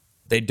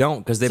 They don't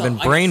because they've been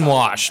I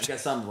brainwashed.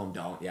 guess some of them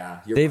don't, yeah.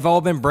 They've all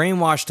been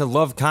brainwashed to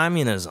love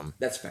communism.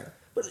 That's fair.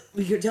 But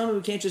you're telling me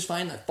we can't just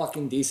find a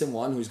fucking decent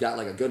one who's got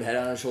a good head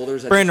on his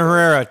shoulders? Brandon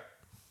Herrera,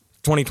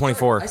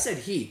 2024. I said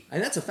he,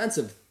 and that's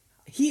offensive.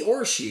 He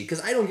or she,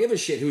 because I don't give a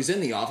shit who's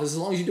in the office as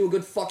long as you do a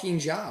good fucking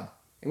job.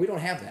 And we don't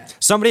have that.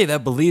 Somebody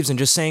that believes in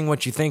just saying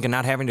what you think and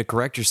not having to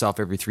correct yourself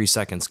every 3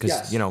 seconds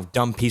because, Yes.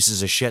 Dumb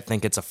pieces of shit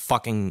think it's a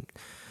fucking...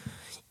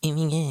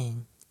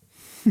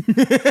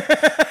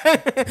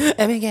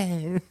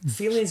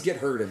 Feelings get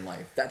hurt in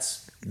life. Get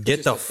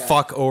just the a fact.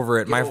 fuck over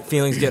it. Get My over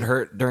feelings it. get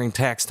hurt during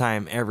tax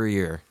time every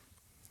year.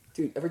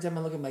 Dude, every time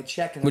I look at my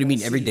check... And What do you I mean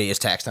see every day is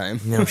tax time?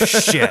 No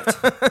shit.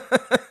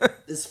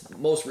 This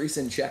most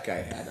recent check I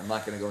had, I'm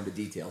not going to go into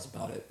details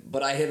about it,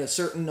 but I hit a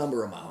certain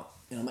number amount.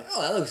 And I'm like,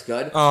 oh, that looks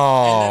good.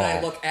 Oh. And then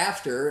I look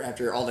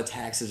after all the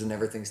taxes and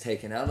everything's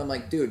taken out. I'm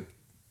like, dude,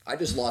 I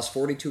just lost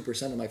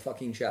 42% of my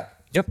fucking check.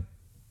 Yep.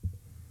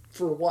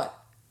 For what?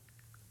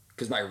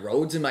 Because my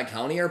roads in my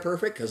county are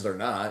perfect? Because they're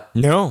not.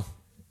 No.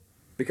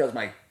 Because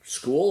my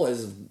school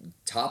is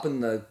top in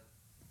the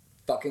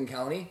fucking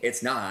county?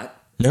 It's not.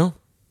 No.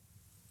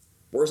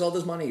 Where's all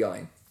this money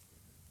going?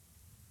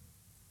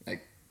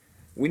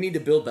 We need to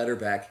build better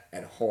back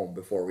at home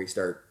before we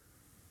start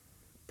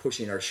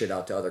pushing our shit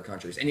out to other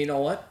countries. And you know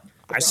what?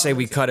 I say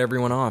we cut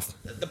everyone off.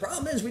 The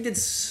problem is we did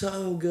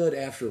so good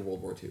after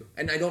World War II.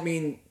 And I don't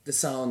mean to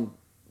sound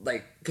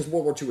because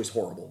World War II was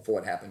horrible for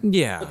what happened.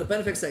 Yeah. But the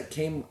benefits that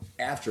came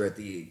after it,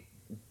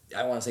 I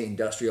don't want to say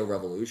Industrial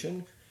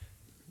Revolution,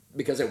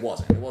 because it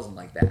wasn't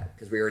like that,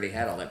 because we already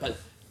had all that. But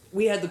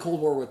we had the Cold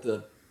War with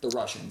the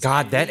Russians.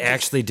 God, that It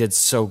actually did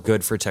so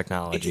good for It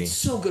technology. did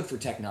so good for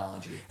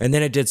technology. And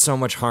then it did so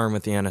much harm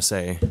with the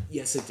NSA.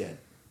 Yes, it did.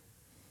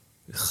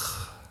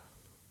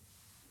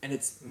 And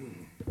it's...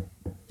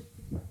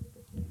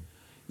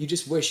 You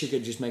just wish you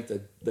could just make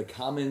the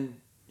common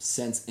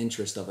sense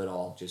interest of it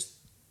all just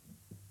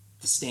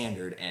the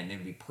standard and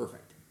it'd be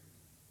perfect.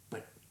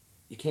 But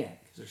you can't,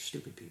 because there's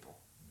stupid people.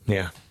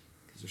 Yeah.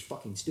 Because there's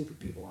fucking stupid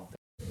people out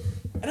there.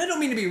 And I don't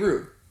mean to be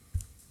rude.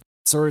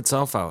 Sort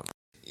itself out.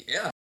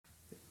 Yeah.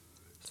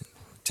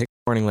 Take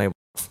the warning label.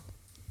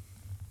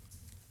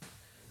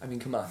 I mean,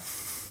 come on.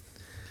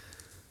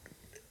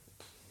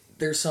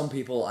 There's some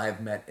people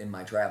I've met in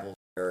my travels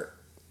where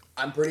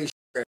I'm pretty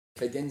sure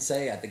if I didn't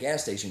say at the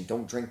gas station,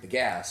 don't drink the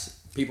gas,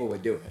 people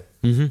would do it.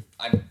 Mm-hmm.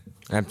 I'm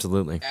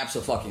Absolutely.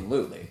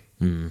 abso-fucking-lutely.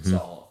 Mm-hmm.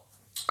 So,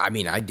 I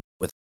mean, I did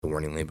with the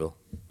warning label.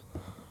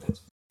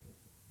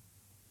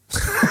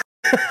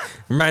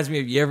 Reminds me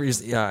of you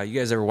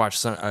guys ever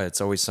watch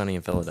It's Always Sunny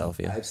in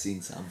Philadelphia? I've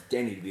seen some.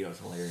 Danny DeVito's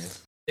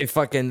hilarious.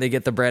 They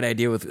get the bright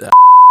idea with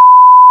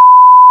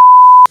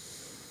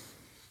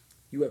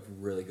You have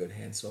really good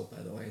hand soap,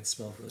 by the way. It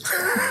smells really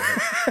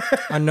good.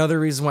 another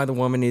reason why the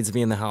woman needs to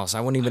be in the house.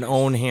 I wouldn't even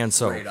own hand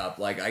soap. Straight up,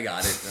 I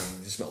got it.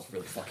 It just smells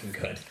really fucking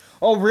good.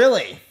 Oh,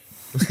 really?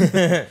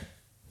 I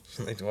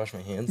like to wash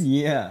my hands.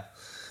 Yeah.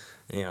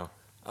 Yeah.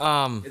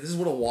 This is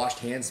what a washed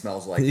hand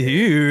smells like.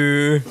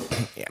 Ew.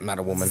 Yeah, I'm not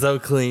a woman. So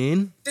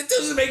clean. It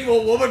doesn't make you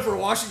a woman for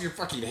washing your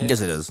fucking hands.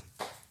 Yes, it is.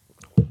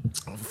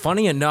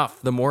 Funny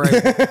enough, the more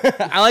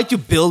I I like to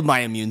build my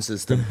immune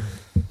system.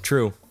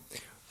 True.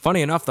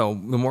 Funny enough, though,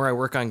 the more I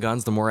work on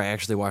guns, the more I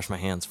actually wash my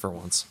hands for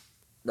once.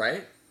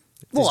 Right?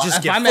 Well, Just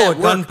if get I'm full at of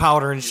work-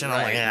 gunpowder and shit. I'm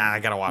like, Right. yeah, I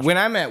gotta wash. When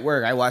I'm at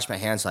work, I wash my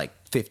hands like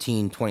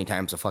 15, 20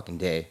 times a fucking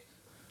day.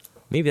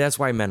 Maybe that's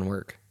why men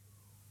work,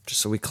 just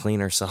so we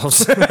clean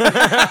ourselves. Women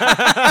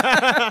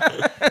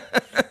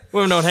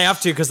don't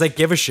have to because they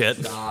give a shit.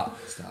 Stop.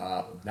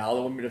 Now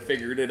the women have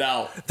figured it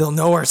out. They'll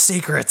know our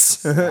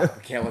secrets. I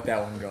can't let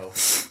that one go.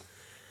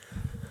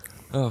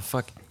 Oh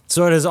fuck.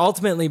 So it has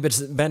ultimately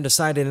been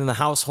decided in the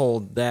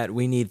household that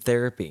we need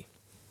therapy.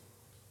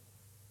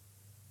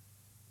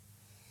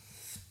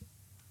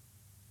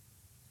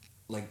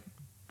 Like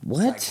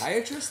What?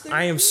 Psychiatrist therapy?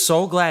 I am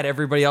so glad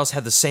everybody else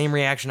had the same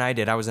reaction I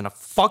did. I was in a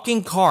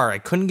fucking car. I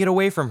couldn't get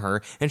away from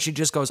her. And she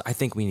just goes, I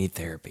think we need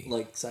therapy.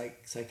 Like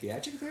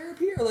psychiatric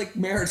therapy or like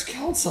marriage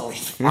counseling?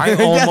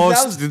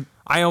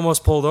 I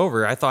almost pulled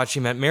over. I thought she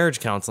meant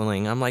marriage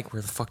counseling. I'm like,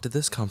 where the fuck did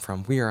this come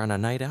from? We are on a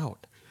night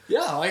out.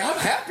 Yeah, like I'm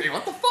happy.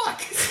 What the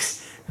fuck?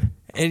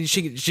 And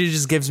she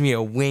just gives me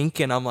a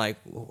wink, and I'm like,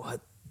 what?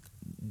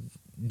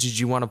 Did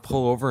you want to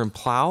pull over and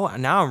plow?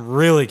 Now I'm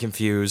really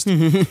confused.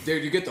 Dude,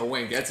 you get the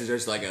wink. That's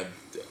just like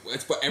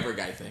it's what every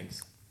guy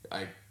thinks.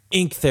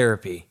 Ink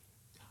therapy.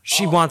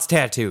 She wants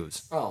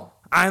tattoos. Oh.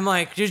 I'm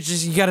like, you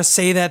gotta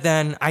say that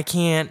then. I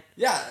can't.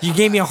 Yeah. You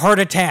gave me a heart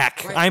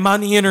attack. Right. I'm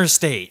on the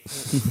interstate.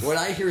 When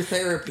I hear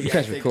therapy, I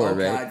guys think, record,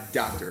 oh right? God,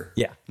 doctor.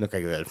 Yeah.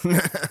 Okay, good.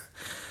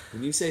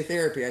 When you say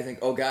therapy, I think,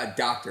 oh God,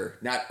 doctor,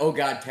 not oh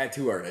God,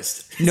 tattoo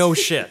artist. No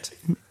shit.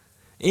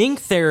 Ink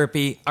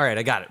therapy. All right,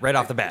 I got it right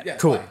off the bat. Yeah,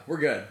 Cool. fine. We're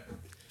good.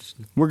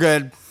 We're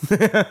good.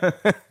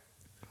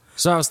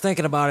 So I was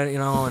thinking about it,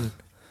 and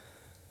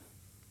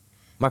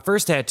my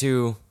first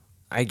tattoo,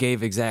 I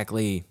gave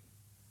exactly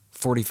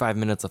 45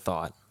 minutes of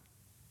thought.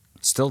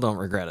 Still don't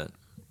regret it.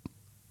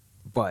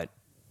 But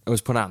it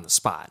was put on the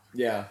spot.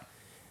 Yeah.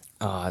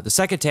 The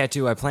second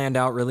tattoo I planned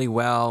out really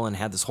well and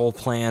had this whole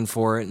plan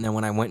for it. And then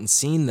when I went and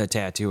seen the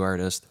tattoo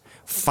artist,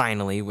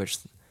 finally, which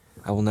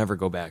I will never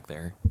go back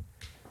there,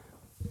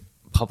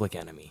 Public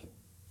Enemy,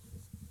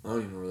 I don't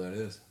even know where that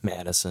is.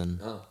 Madison.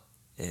 Oh.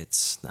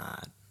 It's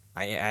not.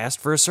 I asked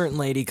for a certain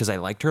lady because I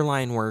liked her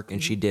line work,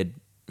 and she did,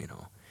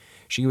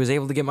 she was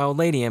able to get my old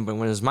lady in, but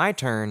when it was my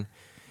turn,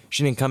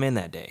 she didn't come in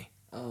that day.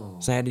 Oh.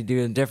 So I had to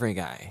do a different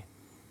guy.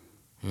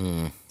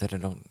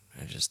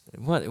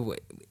 What?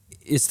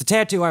 It's the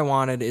tattoo I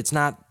wanted. It's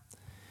not.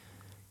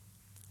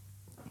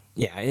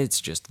 Yeah, it's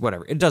just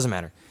whatever. It doesn't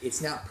matter.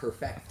 It's not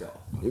perfecto.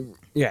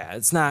 Yeah,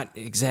 it's not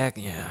exact.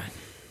 Yeah,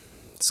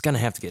 it's gonna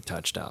have to get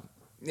touched up,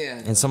 Yeah.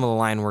 and some of the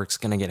line work's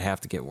gonna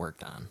have to get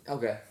worked on.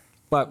 Okay.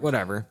 But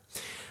whatever.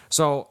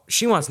 So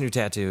she wants new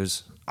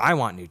tattoos. I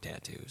want new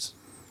tattoos.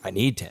 I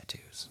need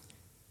tattoos.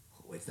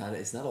 Oh, it's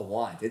not a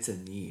want. It's a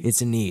need.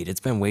 It's a need. It's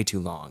been way too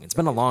long. It's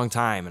been a long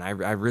time, and I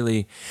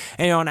really,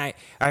 and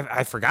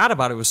I forgot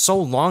about it. It was so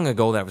long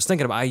ago that I was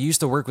thinking about. I used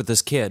to work with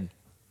this kid.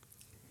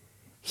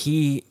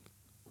 He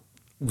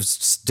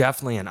was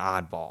definitely an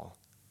oddball,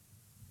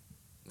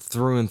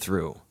 through and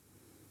through.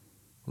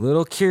 A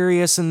little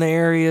curious in the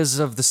areas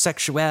of the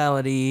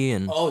sexuality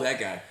and. Oh, that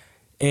guy.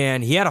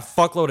 And he had a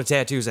fuckload of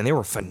tattoos, and they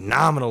were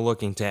phenomenal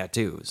looking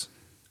tattoos.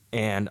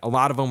 And a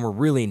lot of them were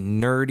really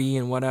nerdy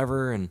and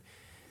whatever. And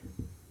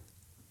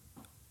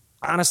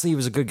honestly, he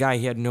was a good guy.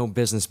 He had no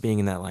business being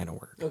in that line of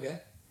work. Okay.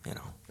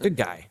 Good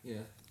guy. Yeah.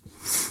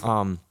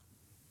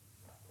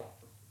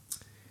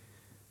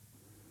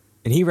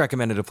 And he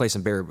recommended a place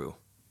in Baraboo.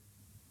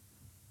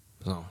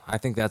 So I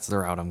think that's the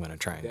route I'm going to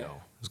try and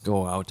go. Just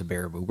go out to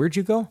Baraboo. Where'd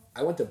you go?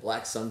 I went to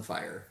Black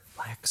Sunfire.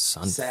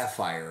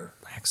 Sapphire.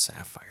 Black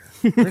Sapphire.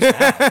 Where's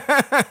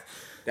that?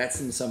 That's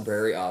in some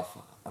prairie off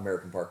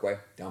American Parkway,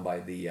 down by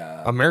the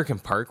American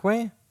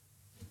Parkway?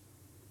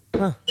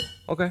 Huh.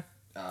 Okay.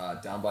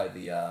 down by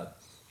the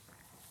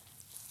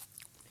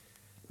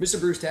Mr.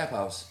 Bruce Tap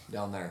House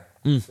down there.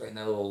 It's right in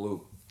that little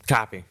loop.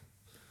 Copy.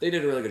 They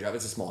did a really good job.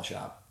 It's a small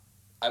shop.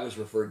 I was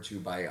referred to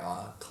by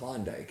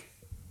Klondike.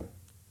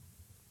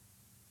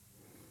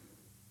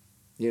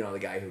 You know, the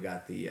guy who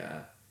got the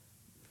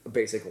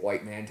basic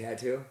white man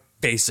tattoo?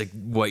 Basic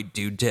white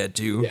dude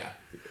tattoo. Yeah.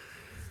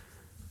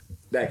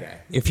 That guy.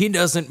 If he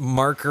doesn't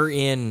marker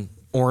in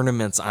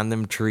ornaments on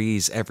them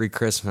trees every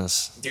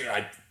Christmas. Dude,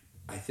 I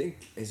think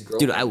his girlfriend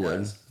Dude, I would.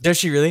 does. Does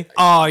she really?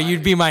 Oh,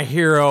 you'd be my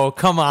hero.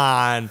 Come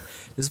on.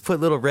 Just put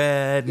little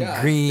red Yeah,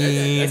 and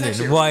green that's actually and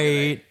a really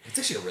white. good, it's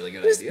actually a really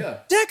good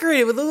idea. Decorate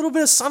it with a little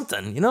bit of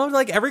something. You know,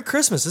 like every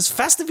Christmas. It's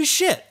festive as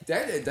shit.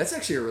 That's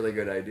actually a really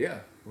good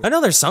idea. I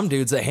know there's some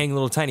dudes that hang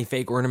little tiny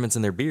fake ornaments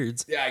in their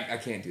beards. Yeah, I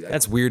can't do that.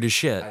 That's weird as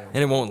shit. I don't And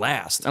it won't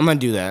last. I'm gonna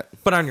do that.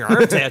 But on your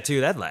arm tattoo,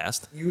 that'd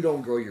last. You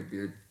don't grow your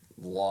beard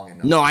long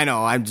enough. No, I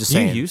know. I'm just You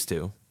saying. used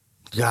to.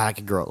 God, I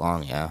could grow it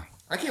long. Yeah,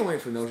 I can't wait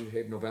for No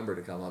Shape November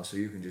to come up so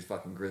you can just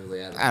fucking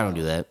grizzly at it. I don't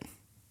do that.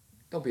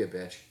 Don't be a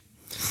bitch.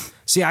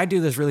 See, I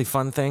do this really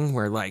fun thing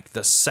where, like,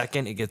 the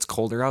second it gets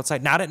colder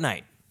outside, not at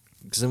night,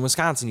 because in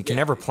Wisconsin you can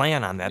never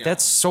plan on that. Yeah.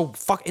 That's so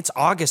it's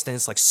August and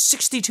it's like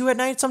 62 at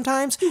night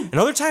sometimes, and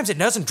other times it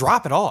doesn't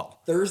drop at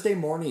all. Thursday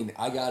morning,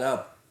 I got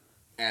up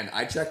and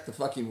I checked the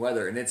fucking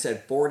weather and it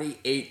said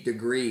 48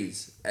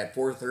 degrees at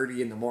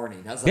 4:30 in the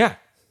morning. I was like,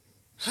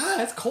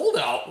 Yeah, it's cold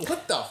out.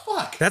 What the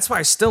fuck? that's why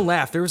I still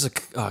laugh. There was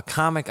a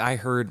comic I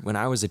heard when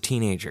I was a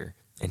teenager,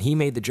 and he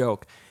made the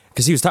joke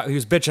because he was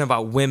bitching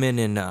about women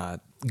and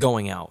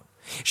going out.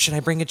 Should I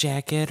bring a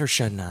jacket or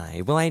shouldn't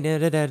I? Well,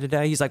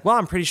 he's like, well,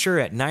 I'm pretty sure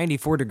at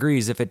 94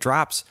 degrees, if it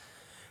drops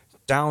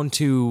down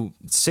to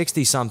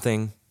 60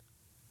 something,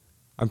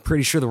 I'm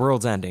pretty sure the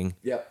world's ending.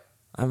 Yep.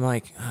 I'm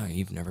like, oh,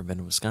 you've never been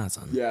to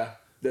Wisconsin. Yeah.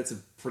 that's a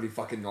pretty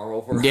fucking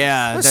normal for us.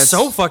 Yeah, That's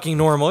so fucking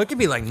normal. It could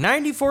be like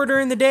 94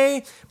 during the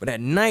day, but at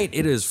night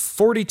it is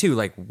 42.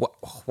 Like,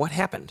 what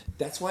happened?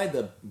 That's why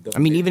the I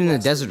mean, even in the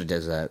Midwest- desert, it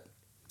does that.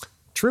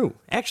 True.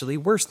 Actually,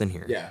 worse than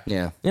here. Yeah.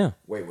 Yeah. Yeah.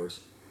 Way worse.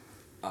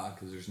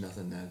 Because there's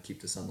nothing to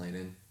keep the sunlight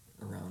in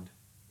around.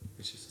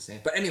 It's just the same.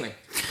 But anyway,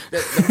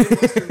 the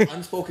Midwestern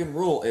unspoken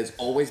rule is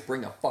always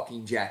bring a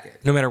fucking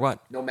jacket. No matter what.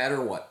 No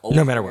matter what. Always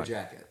No matter bring what. a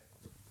jacket.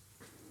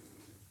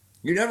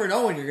 You never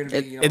know when you're going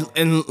to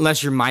be,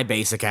 Unless you're my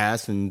basic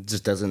ass and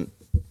just doesn't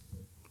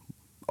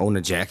own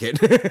a jacket.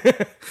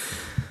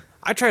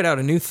 I tried out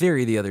a new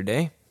theory the other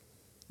day.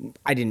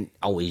 I didn't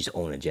always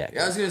own a jacket.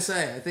 Yeah, I was going to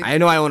say, I think I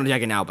know I own a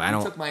jacket now, but I I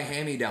don't. took my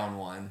hand-me-down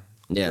one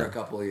Yeah. for a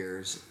couple of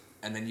years,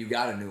 and then you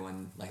got a new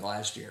one like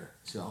last year.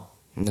 So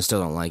I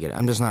still don't like it.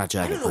 I'm just not a I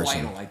jacket don't know why person.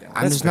 you don't like that one.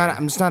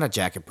 I'm just not a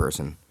jacket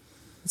person.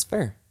 That's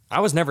fair. I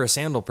was never a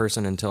sandal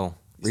person until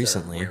You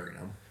started recently. wearing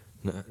them.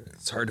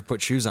 It's hard to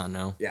put shoes on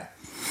now. Yeah.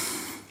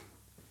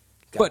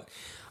 But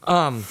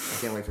I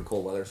can't wait for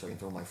cold weather so I can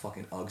throw my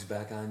fucking Uggs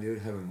back on, dude.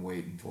 I've been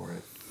waiting for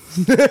it.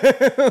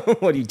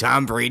 What are you,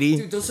 Tom Brady?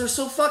 Dude, those are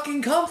so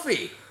fucking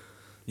comfy.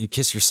 you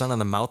kiss your son on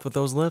the mouth with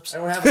those lips? I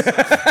don't have a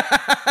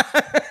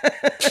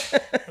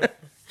son.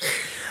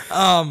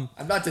 I'm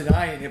not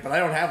denying it, but I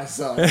don't have a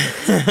son.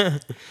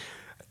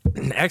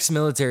 An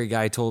ex-military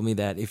guy told me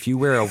that if you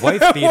wear a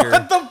wife beater...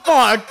 What the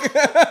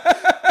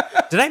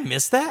fuck? Did I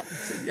miss that?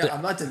 Yeah,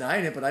 I'm not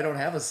denying it, but I don't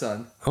have a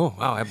son. Oh,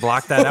 wow, I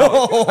blocked that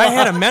out. I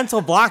had a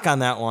mental block on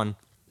that one.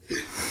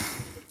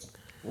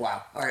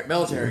 Wow. All right,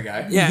 military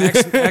guy. Yeah,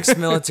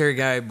 ex-military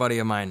guy, buddy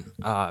of mine.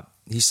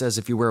 He says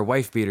if you wear a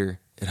wife beater,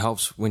 it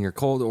helps when you're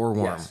cold or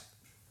warm. Yes.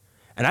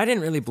 And I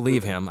didn't really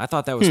believe him. I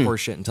thought that was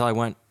horseshit until I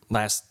went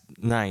last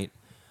night.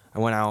 I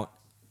went out,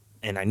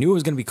 and I knew it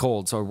was going to be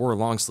cold, so I wore a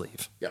long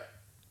sleeve. Yep.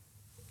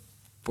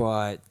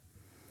 But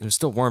it was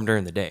still warm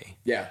during the day.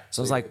 Yeah.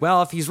 So I was like,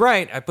 well, if he's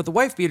right, I put the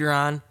wife beater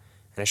on, and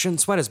I shouldn't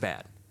sweat as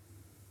bad.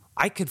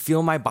 I could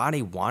feel my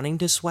body wanting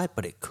to sweat,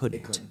 but it couldn't.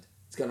 it couldn't.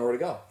 It's got nowhere to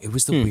go. It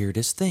was the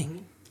weirdest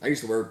thing. I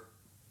used to wear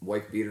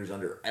wife beaters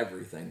under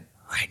everything.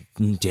 I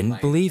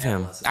didn't believe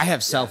him. adolescence. I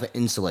have self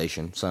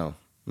insulation, so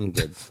I'm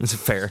good. It's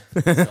fair.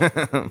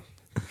 God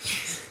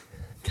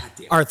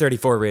damn.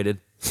 R34 rated.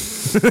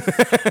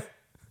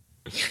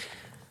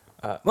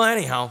 Well,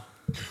 anyhow,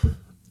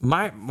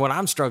 what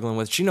I'm struggling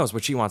with, she knows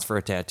what she wants for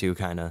a tattoo,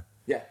 kind of.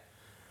 Yeah.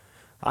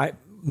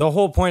 The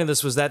whole point of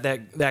this was that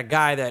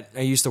guy that I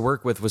used to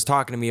work with was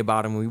talking to me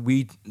about him.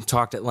 We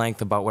talked at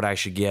length about what I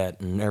should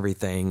get and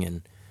everything,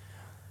 and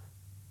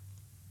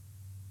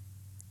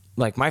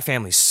like my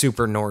family's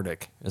super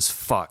Nordic as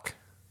fuck.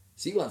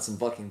 So you want some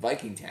fucking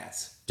Viking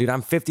tats. Dude,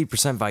 I'm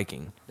 50%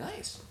 Viking.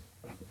 Nice.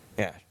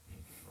 Yeah.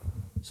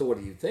 So what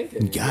are you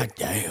thinking? God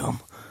damn.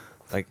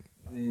 Like,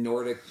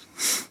 Nordic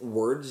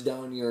words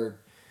down your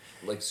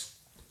like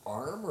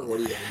arm, or what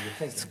are you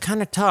thinking?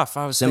 kind of tough.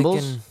 I was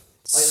Symbols? thinking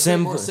say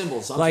more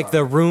symbols, I'm like sorry.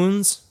 the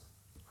runes,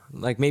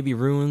 like maybe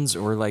runes,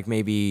 or like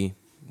maybe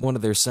one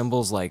of their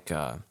symbols, like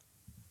one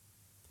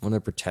of their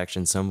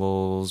protection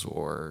symbols,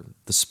 or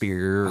the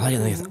spear.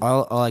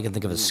 All I can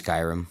think of is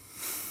Skyrim.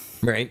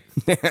 Right,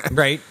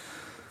 right.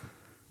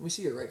 Let me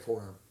see your right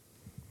forearm.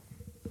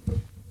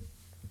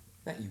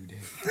 Not you,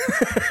 Dave.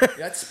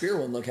 That spear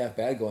wouldn't look half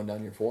bad going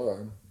down your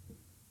forearm.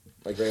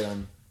 Like right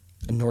on.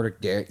 A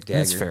Nordic dagger.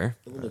 That's fair.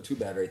 It wouldn't look too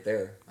bad right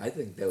there. I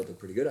think that would look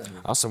pretty good on you.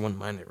 I also wouldn't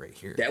mind it right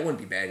here. That wouldn't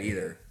be bad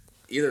either.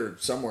 Either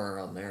somewhere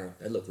around there.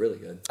 That'd look really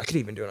good. I could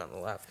even do it on the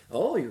left.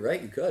 Oh, you're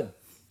right. You could.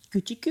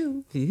 Coochie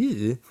coo.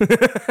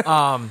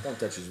 Don't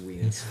touch his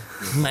weenus.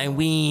 My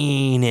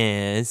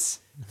weenus.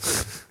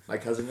 My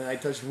cousin and I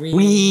touched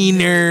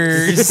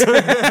weenus. Wieners.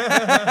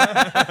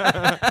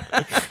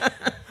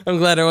 I'm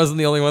glad I wasn't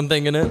the only one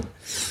thinking it.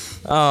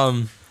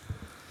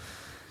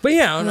 But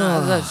yeah,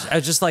 no, I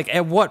just like,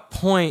 at what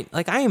point,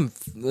 like I am,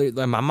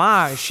 like, my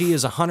mom, she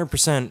is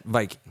 100%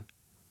 Viking.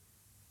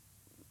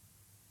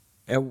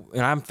 And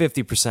I'm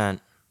 50%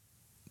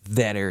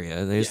 that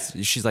area.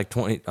 She's like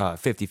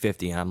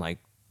 50-50, and I'm like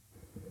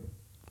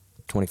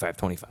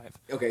 25-25.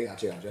 Okay,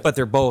 gotcha. But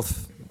they're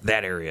both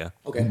that area.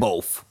 Okay.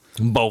 Both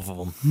of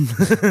them.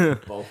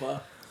 Bofa?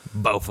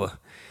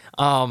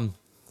 Bofa.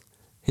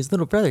 His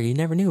little brother you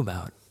never knew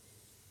about.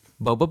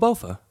 Boba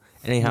Bofa.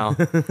 Anyhow.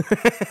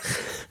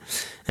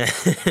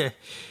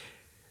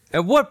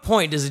 At what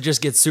point does it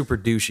just get super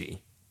douchey?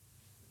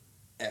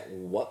 At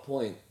what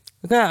point?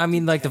 Yeah, I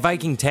mean, like the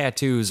Viking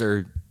tattoos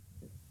are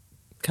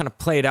kind of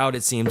played out,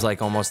 it seems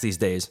like, almost these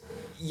days.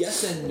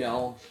 Yes and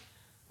no.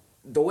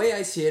 The way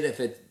I see it, if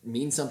it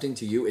means something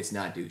to you, it's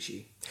not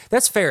douchey.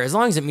 That's fair. As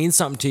long as it means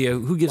something to you,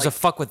 who gives a Like-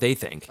 fuck what they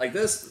think? Like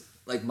this,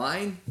 like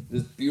mine,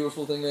 this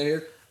beautiful thing right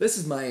here. This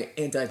is my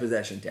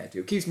anti-possession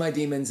tattoo. Keeps my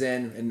demons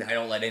in, and I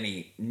don't let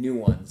any new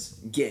ones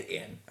get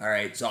in. All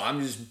right, so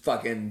I'm just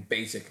fucking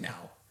basic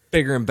now.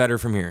 Bigger and better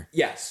from here.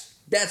 Yes,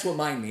 that's what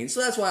mine means.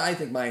 So that's why I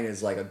think mine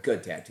is like a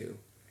good tattoo.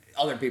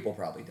 Other people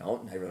probably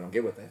don't. I really don't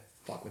give what the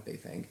fuck what they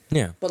think.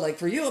 Yeah. But like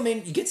for you, I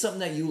mean, you get something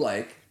that you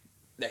like.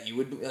 that you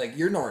would like.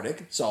 You're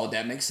Nordic, so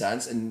that makes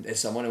sense. And if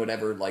someone would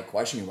ever like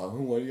question you about,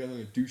 why do you got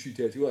like a douchey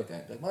tattoo like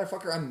that? Like,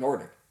 motherfucker, I'm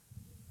Nordic.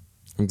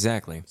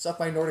 Exactly. Suck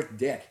my Nordic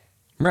dick.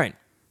 Right.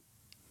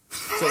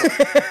 So,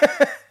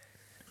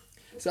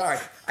 sorry,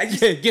 I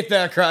just Get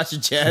that across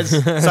your chest.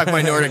 Suck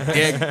my Nordic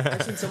dick.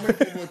 I've seen so many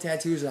people with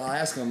tattoos, and I'll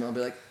ask them, I'll be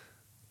like,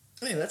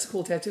 "Hey, that's a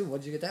cool tattoo.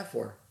 What'd you get that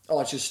for?" Oh,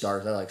 it's just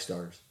stars. I like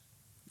stars.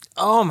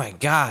 Oh my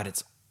God,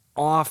 it's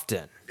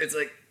often. It's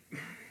like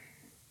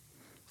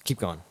Keep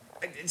going.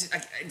 I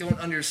don't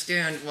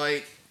understand.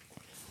 Like,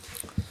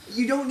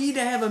 you don't need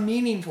to have a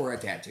meaning for a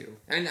tattoo,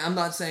 and I'm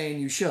not saying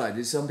you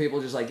should. Some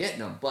people just like getting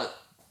them, but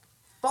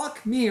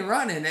fuck me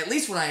running. At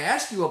least when I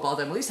ask you about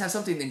them, at least have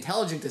something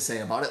intelligent to say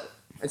about it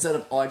instead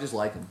of I just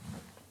like them.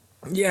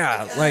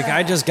 Yeah, like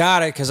I just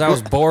got it because I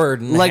was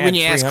bored. And Like had when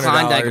you ask $300.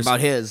 Klondike about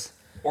his.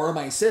 Or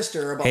my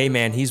sister about. Hey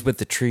man, he's with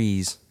the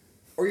trees.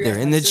 Or you They're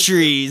ask in my the sister-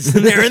 trees.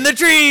 They're in the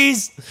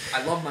trees.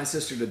 I love my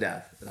sister to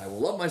death, and I will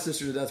love my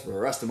sister to death for the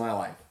rest of my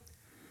life.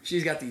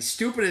 She's got the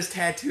stupidest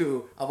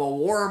tattoo of a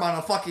worm on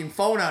a fucking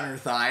phone on her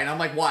thigh, and I'm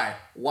like, why?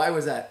 Why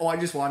was that? Oh, I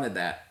just wanted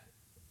that.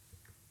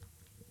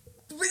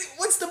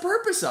 What's the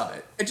purpose of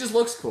it? It just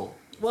looks cool.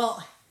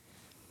 Well,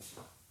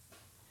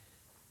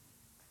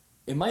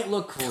 it might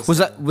look cool.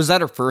 Was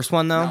that her first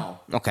one though? No.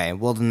 Okay,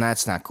 well then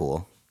that's not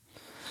cool.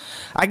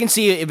 I can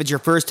see if it's your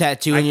first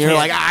tattoo and you're can't-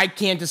 like, I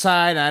can't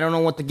decide, I don't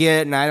know what to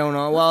get, and I don't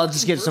know. Well, I'll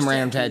just get some First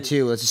random tattoo.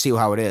 tattoo. Let's just see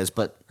how it is.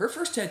 But Her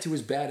first tattoo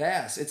is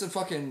badass. It's a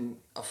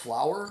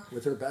flower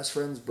with her best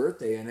friend's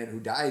birthday in it,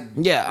 who died.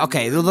 yeah,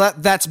 okay, well,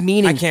 that's I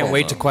meaningful. can't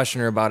wait to question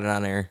her about it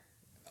on air.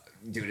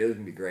 Dude, it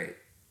would be great.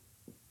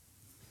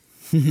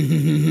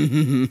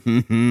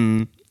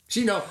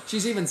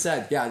 She's even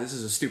said, yeah, this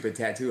is a stupid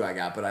tattoo I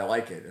got, but I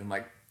like it. And I'm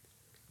like,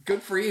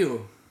 good for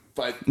you.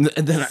 But And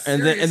then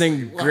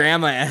seriously, what?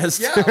 Grandma asked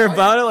Yeah, her why-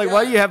 about it, like,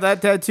 why yeah. do you have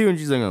that tattoo? And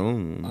she's like, oh. I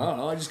don't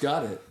know, I just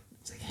got it.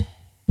 It's like,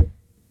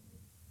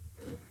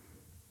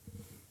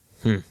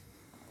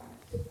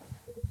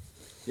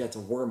 yeah, it's a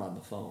worm on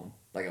the phone.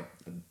 Like a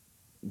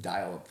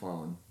dial-up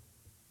phone.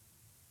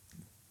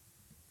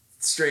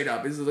 Straight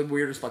up, this is the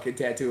weirdest fucking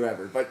tattoo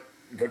ever, but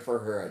good for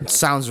her, I guess.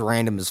 Sounds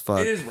random as fuck.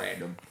 It is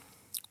random.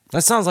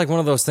 That sounds like one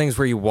of those things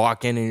where you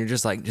walk in and you're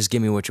just like, just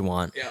give me what you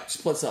want. Yeah,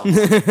 split something.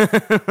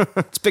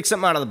 Let's pick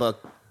something out of the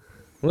book.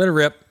 Let it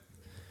rip.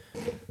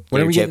 When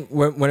Here, are we Chip. getting?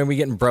 When are we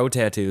getting bro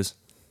tattoos?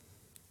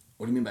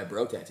 What do you mean by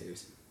bro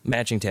tattoos?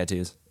 Matching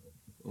tattoos.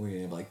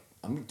 We have like,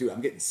 I'm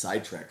getting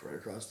sidetracked right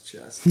across the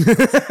chest.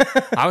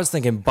 I was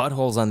thinking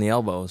buttholes on the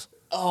elbows.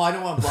 Oh, I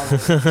don't want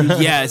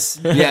blood. Yes,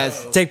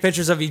 yes. Take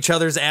pictures of each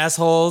other's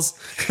assholes.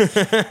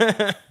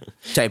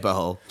 Type of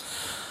hole.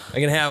 I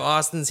can have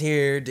Austin's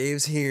here,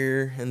 Dave's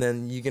here, and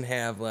then you can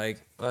have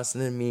like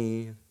Austin and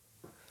me.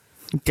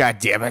 God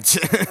damn it.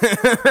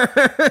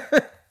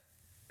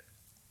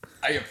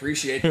 I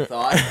appreciate the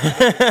thought.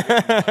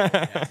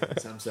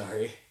 I'm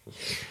sorry.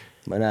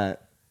 Why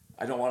not?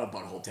 I don't want a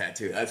butthole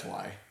tattoo. That's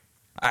why.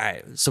 All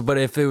right. So, but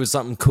if it was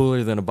something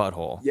cooler than a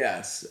butthole,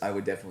 Yes, I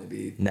would definitely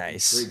be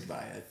Nice. intrigued by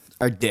it.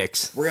 Our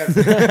dicks. We're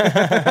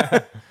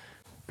gonna.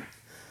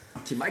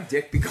 Can my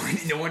dick be going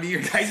into one of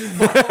your guys'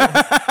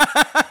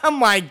 buttholes? Oh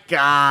my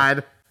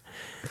god.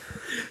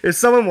 If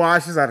someone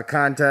watches out of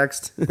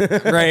context.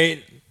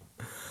 right?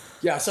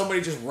 Yeah,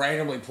 somebody just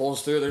randomly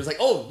pulls through. There's like,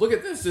 oh, look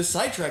at this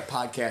sidetrack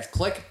podcast.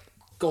 Click,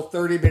 go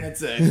 30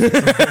 minutes in.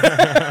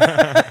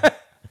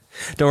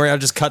 Don't worry, I'll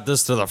just cut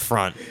this to the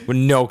front with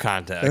no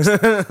context.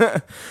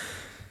 Can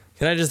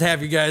I just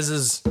have you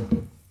guys'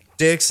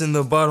 dicks in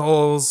the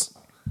buttholes?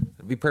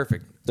 It'd be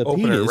perfect. The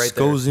Open penis it right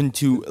there. goes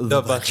into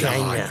The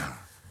vagina.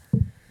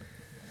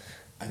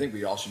 I think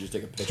we all should just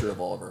take a picture of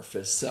all of our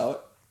fists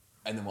out,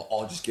 and then we'll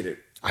all just get it.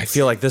 I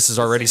feel like this is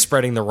already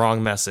spreading the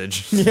wrong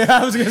message. Yeah,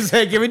 I was gonna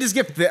say, can we just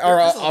get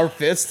our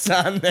fists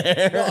on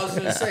there? No, I was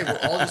gonna say we're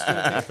all just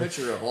gonna take a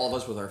picture of all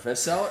of us with our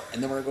fists out,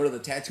 and then we're gonna go to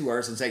the tattoo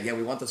artist and say, "Yeah,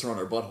 we want this around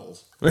our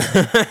buttholes."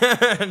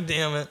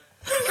 Damn it.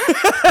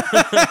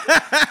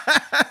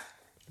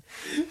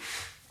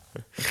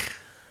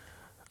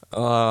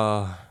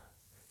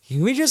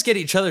 Can we just get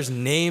each other's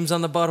names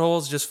on the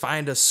buttholes? Just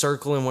find a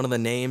circle in one of the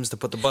names to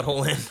put the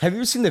butthole in. Have you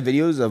ever seen the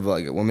videos of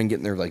like a woman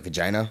getting their like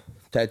vagina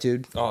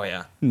tattooed? Oh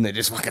yeah. And they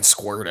just fucking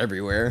squirt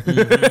everywhere.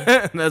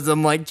 That's,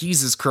 I'm like,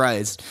 Jesus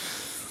Christ.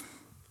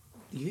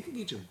 Do you think you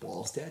get your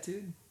balls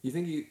tattooed? You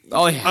think you?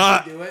 Oh, think yeah.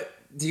 you could do it?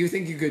 Do you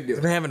think you could do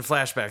I'm it? having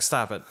flashbacks.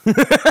 Stop it.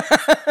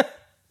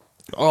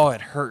 Oh,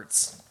 it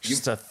hurts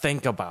just to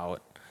think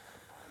about.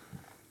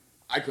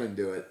 I couldn't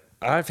do it.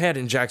 I've had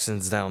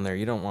injections down there.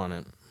 You don't want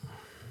it.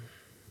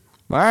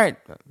 All right.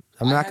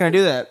 I'm not going to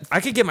do that.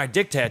 I could get my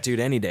dick tattooed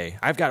any day.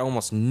 I've got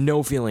almost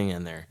no feeling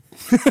in there.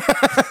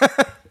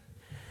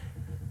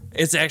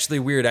 It's actually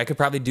weird. I could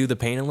probably do the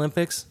Pain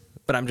Olympics,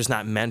 but I'm just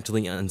not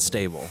mentally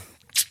unstable.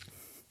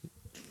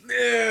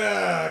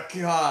 Yeah,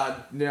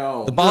 God,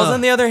 no. The balls,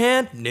 on the other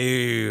hand,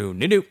 no.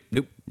 Nope.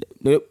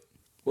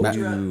 What would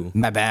you rather-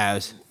 My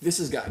bows. This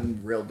has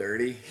gotten real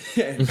dirty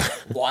and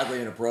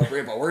wildly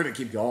inappropriate, but we're gonna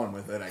keep going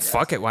with it. I guess.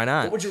 Fuck it, why What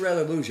not? would you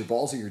rather lose, your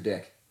balls or your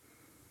dick?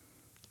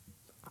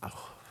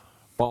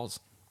 Balls.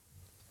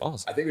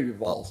 Balls. I think it would be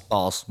balls.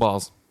 Balls.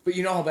 Balls. But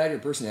you know how bad your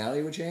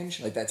personality would change?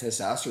 Like that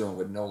testosterone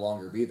would no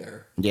longer be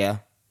there. Yeah.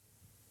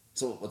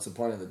 So what's the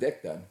point of the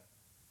dick then?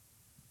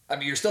 I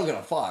mean, you're still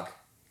gonna fuck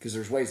because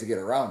there's ways to get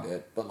around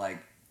it, but like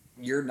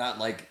you're not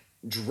like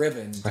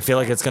driven. I feel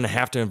like it's going to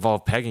have to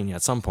involve pegging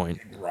at some point.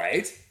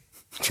 Right?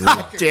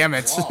 God damn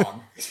it.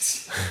 Wrong.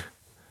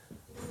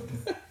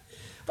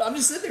 But I'm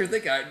just sitting there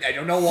thinking, I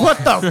don't know why. What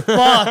the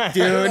fuck,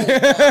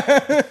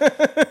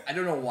 dude? I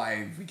don't know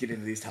why we get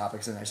into these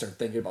topics and I start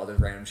thinking about this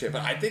random shit,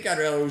 but I think I'd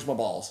rather lose my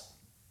balls.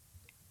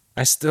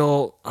 I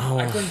still.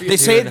 I Oh. couldn't be They a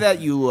say dude. that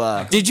you.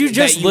 Did you that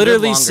just you live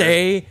literally longer.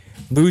 say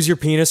lose your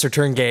penis or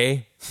turn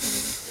gay?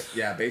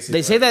 Yeah, basically.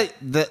 They say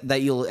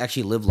that you'll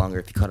actually live longer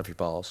if you cut off your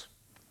balls.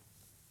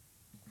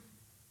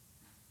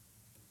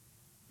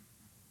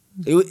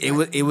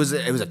 It was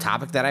a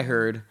topic that I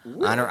heard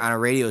on a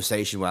radio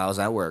station while I was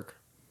at work.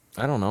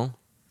 I don't know.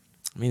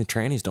 I mean, the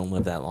trannies don't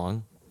live that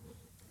long.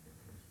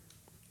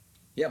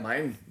 Yeah,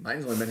 mine's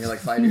only been here like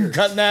 5 years.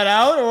 Cutting that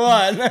out or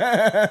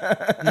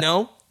what?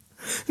 No,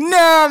 No,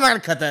 I'm not gonna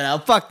cut that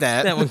out. Fuck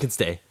that. that one can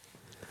stay.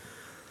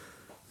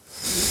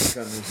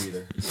 Couldn't lose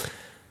either.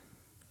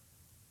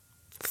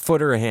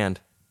 Foot or a hand?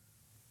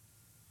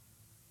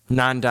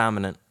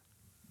 Non-dominant.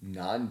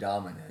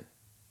 Non-dominant.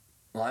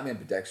 Well, I'm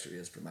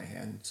ambidextrous for my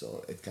hand,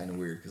 so it's kind of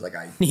weird because like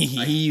he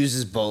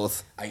uses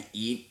both. I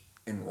eat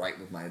and write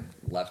with my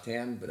left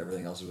hand, but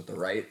everything else is with the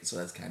right, so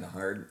that's kind of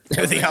hard.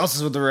 Everything else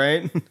is with the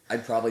right.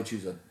 I'd probably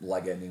choose a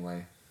leg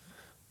anyway.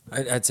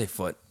 I'd say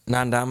foot.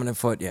 Non-dominant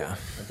foot, yeah.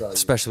 I'd probably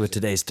Especially with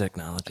today's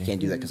technology. Can't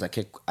do that because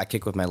I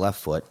kick with my left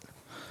foot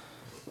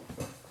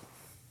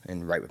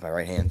and right with my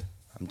right hand.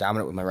 I'm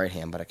dominant with my right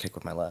hand, but I kick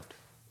with my left.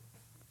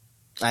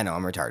 I know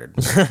I'm retarded.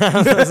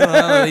 Well,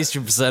 at least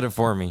you said it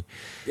for me.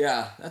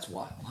 Yeah, that's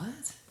why. What?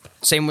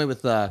 Same way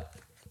with Well,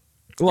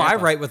 I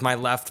Grandpa. write with my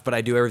left, but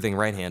I do everything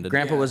right-handed.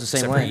 Grandpa was the same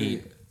Except for way.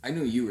 eat. I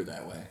knew you were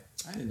that way.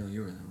 I didn't know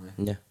you were that way.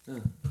 Yeah. Huh.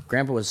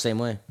 Grandpa was the same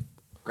way.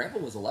 Grandpa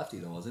was a lefty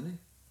though, wasn't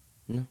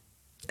he?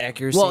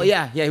 Accuracy. Well,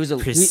 yeah, he was he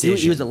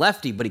Precision. was a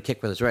lefty, but he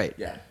kicked with his right.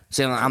 Yeah.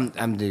 So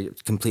I'm the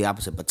complete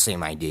opposite, but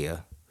same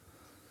idea.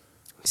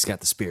 He's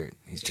got the spirit.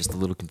 He's just a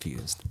little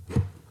confused.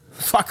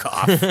 Fuck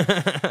off.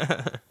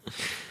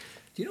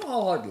 Do you know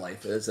how hard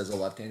life is as a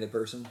left-handed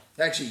person?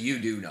 Actually, you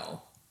do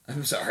know.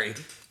 I'm sorry.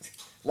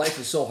 Life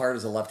is so hard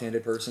as a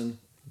left-handed person.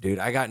 Dude,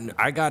 I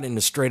got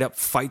into straight up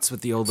fights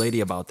with the old lady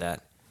about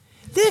that.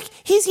 Look,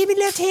 he's gonna be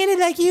left-handed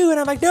like you, and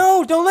I'm like,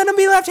 no, don't let him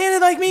be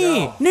left-handed like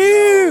me.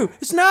 No,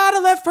 it's not a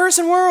left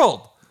person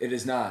world. It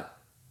is not.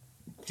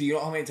 Do you know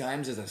how many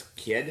times as a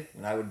kid,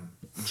 when I would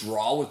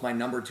draw with my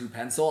number 2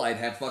 pencil, I'd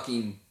have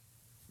fucking,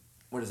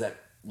 what is that,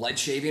 lead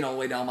shaving all the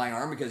way down my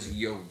arm because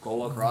you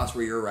go across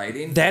where you're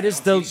writing? That is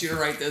Don't the- teach you to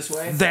write this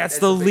way. That's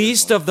the biggest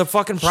least one. of the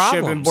fucking problems.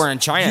 Should've been born in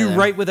China, You then.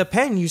 write with a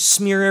pen, you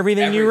smear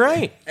everything you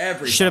write.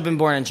 Everything. Should have been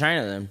born in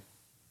China then.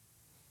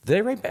 Do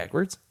they write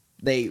backwards?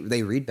 They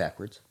read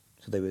backwards,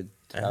 so they would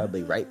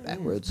probably write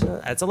backwards.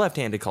 That's a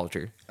left-handed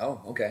culture.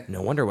 Oh, okay.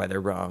 No wonder why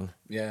they're wrong.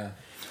 Yeah.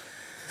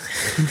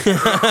 2 of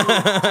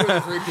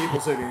the 3 people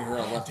sitting here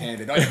are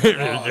left-handed. Oh,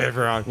 yeah, They're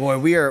wrong. Boy,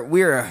 we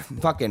are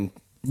fucking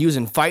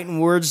using fighting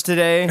words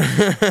today.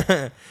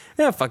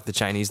 Yeah, fuck the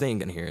Chinese. They ain't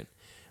gonna hear it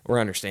or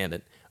understand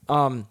it.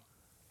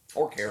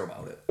 or care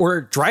about it.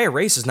 Or dry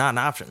erase is not an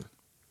option.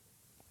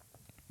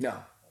 No.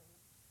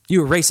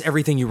 You erase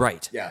everything you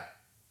write. Yeah.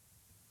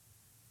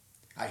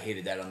 I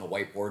hated that on the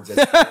whiteboards.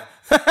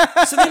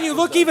 So then you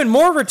look even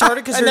more retarded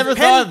because I never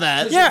thought of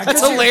that. Yeah,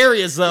 That's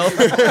hilarious though.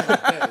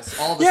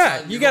 All of a Yeah,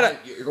 sudden, you you're gotta-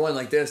 going- You're going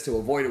like this to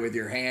avoid it with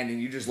your hand,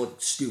 and you just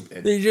look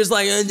stupid. You're just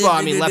like. Well,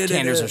 I mean,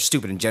 left-handers are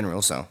stupid in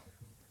general, so.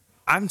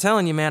 I'm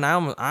telling you, man.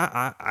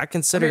 I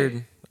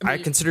considered. I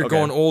considered okay.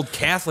 going old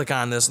Catholic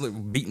on this,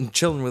 beating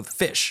children with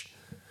fish,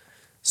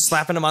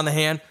 slapping them on the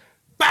hand.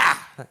 Bah!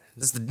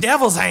 This is the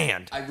devil's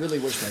hand. I really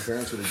wish my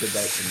parents would have did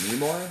that to me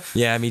more.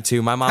 Yeah, me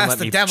too. My mom That's let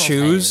the me devil's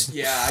choose.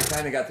 Yeah, I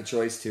kind of got the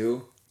choice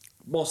too,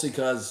 mostly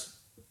because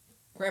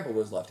Grandpa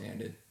was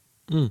left-handed.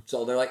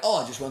 So they're like,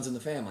 "Oh, it just runs in the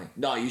family."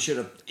 No, you should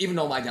have. Even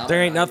though my dominant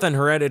There ain't eye- nothing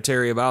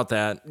hereditary about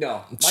that.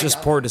 No, It's my just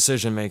dom- poor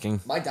decision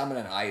making. My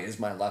dominant eye is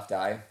my left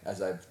eye,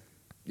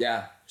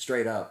 yeah,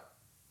 straight up.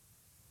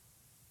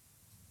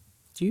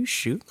 Do you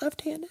shoot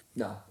left-handed?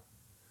 No.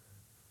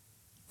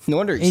 No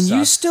wonder he And sucks.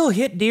 you still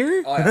hit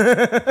deer? Oh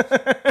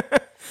yeah.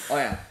 Oh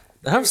yeah.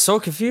 I'm so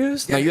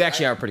confused. No, you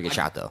actually are a pretty good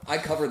shot, though. I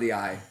cover the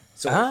eye,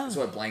 so Ah.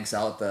 so it blanks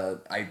out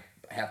the. I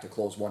have to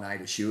close one eye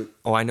to shoot.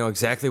 Oh, I know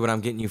exactly what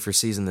I'm getting you for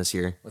season this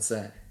year. What's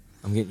that?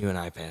 I'm getting you an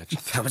eye patch.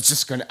 I was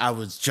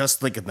just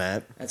thinking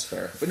that. That's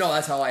fair. But no,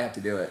 that's how I have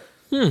to do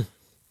it.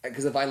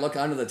 Because if I look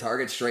onto the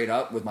target straight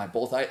up with my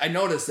both eyes, I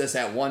noticed this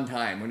at one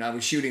time when I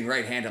was shooting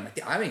right hand. I'm like,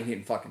 I ain't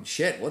hitting fucking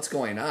shit. What's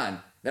going on?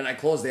 Then I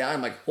close the eye.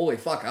 I'm like, holy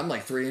fuck, I'm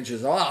like 3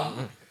 inches off.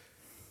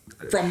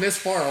 From this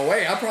far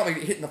away, I'm probably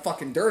hitting the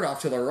fucking dirt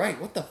off to the right.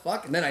 What the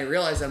fuck? And then I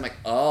realized I'm like,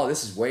 oh,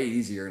 this is way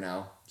easier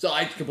now. So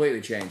I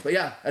completely changed. But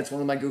yeah, that's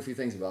one of my goofy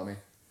things about me.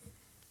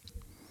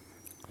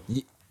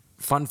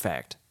 Fun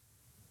fact.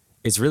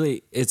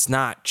 It's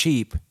not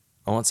cheap.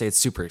 I won't say it's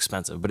super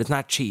expensive, but it's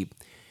not cheap.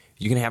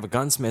 You can have a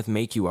gunsmith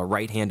make you a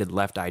right-handed,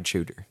 left-eyed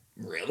shooter.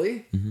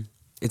 Really?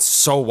 It's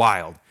so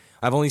wild.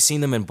 I've only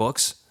seen them in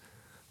books,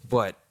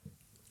 but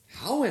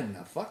How in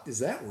the fuck does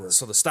that work?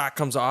 so the stock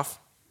comes off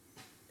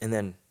and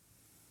then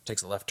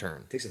takes a left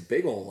turn Takes a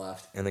big old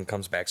left. and then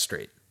comes back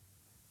straight.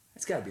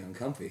 That's got to be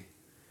uncomfy.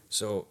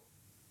 So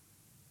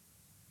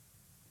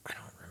I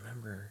don't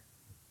remember.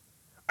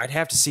 I'd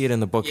have to see it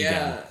in the book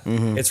Yeah.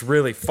 again. It's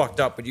really fucked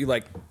up, but you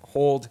like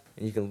hold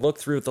and you can look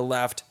through with the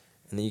left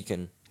and then you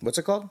can. What's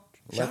it called?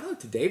 Shout out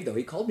to Dave, though.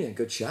 He called me a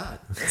good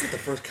shot. That's like the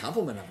first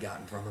compliment I've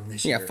gotten from him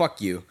this Yeah, year.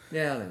 fuck you.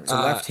 Yeah, there we So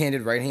go.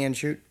 left-handed, right-hand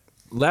shoot.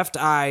 Left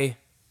eye,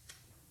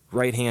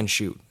 right hand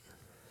shoot.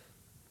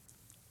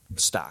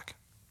 Stock.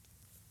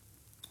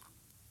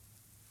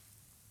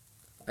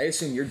 I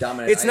assume your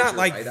dominant It's eye not is your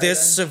like right eye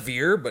this then?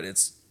 severe, but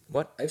it's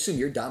what? I assume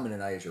your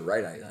dominant eye is your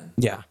right eye then.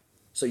 Yeah.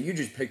 So you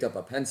just picked up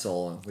a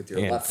pencil with your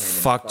And left hand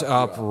and fucked you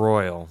up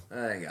royal.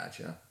 I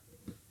gotcha.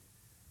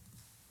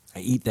 I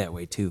eat that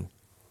way too.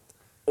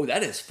 Oh,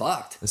 that is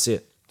fucked. That's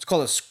it. It's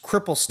called a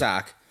cripple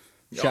stock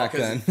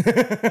shotgun.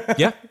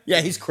 Yeah. Yeah,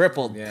 he's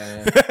crippled.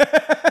 Yeah.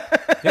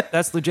 Yep,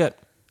 that's legit.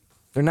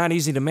 They're not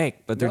easy to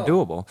make, but they're No.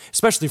 doable,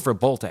 especially for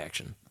bolt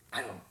action.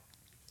 I don't.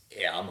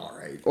 Yeah, I'm all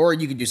right. Or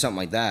you could do something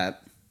like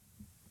that.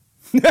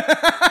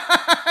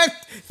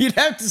 You'd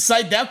have to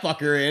sight that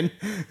fucker in.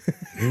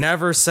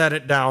 Never set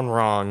it down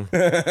wrong.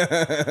 God,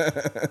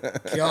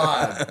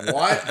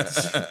 what?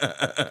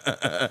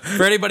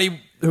 For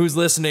anybody who's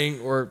listening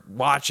or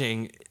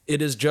watching,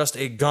 it is just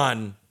a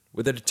gun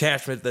with a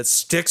detachment that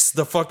sticks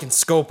the fucking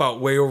scope out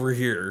way over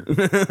here.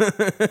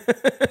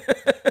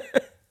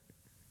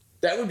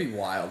 That would be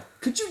wild.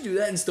 Could you do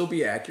that and still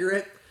be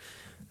accurate?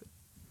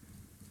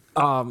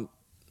 So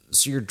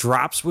your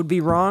drops would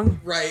be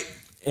wrong, Right.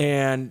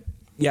 and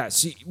yeah,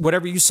 see,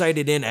 whatever you sight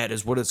it in at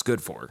is what it's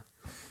good for.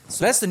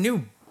 So that's the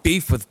new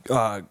beef with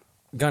gun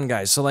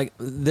guys. So like,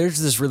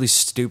 there's this really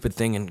stupid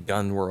thing in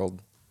gun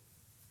world.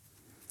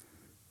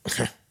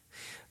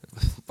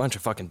 Bunch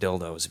of fucking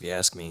dildos, if you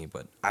ask me,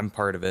 but I'm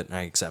part of it and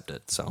I accept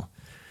it. So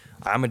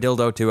I'm a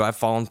dildo too. I've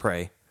fallen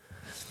prey.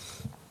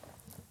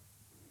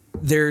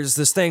 There's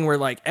this thing where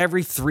like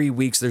every 3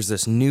 weeks there's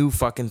this new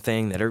fucking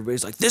thing that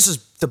everybody's like, this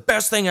is the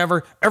best thing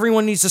ever.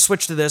 Everyone needs to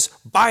switch to this.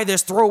 Buy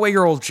this. Throw away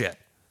your old shit.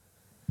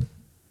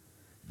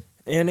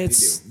 And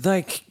it's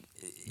like,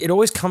 it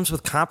always comes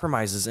with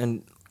compromises,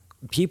 and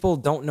people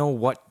don't know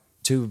what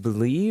to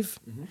believe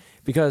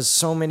because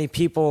so many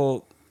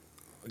people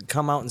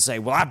come out and say,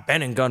 well, I've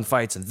been in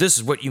gunfights and this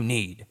is what you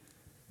need.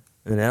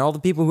 And then all the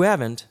people who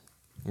haven't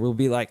will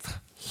be like,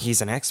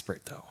 he's an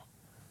expert though.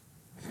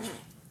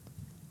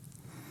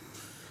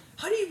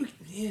 How do you?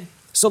 Yeah.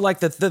 So like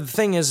the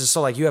thing is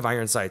so like you have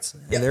iron sights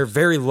and Yep. they're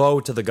very low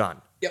to the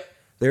gun. Yep.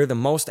 They're the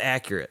most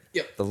accurate.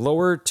 Yep.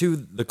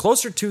 The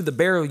closer to the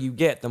barrel you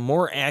get, the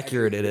more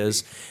accurate it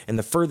is, and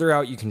the further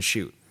out you can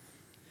shoot.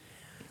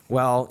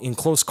 Well, in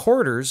close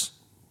quarters,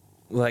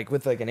 like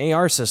with like an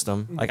AR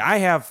system, like I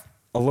have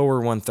a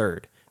lower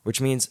 1/3,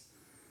 which means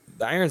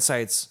the iron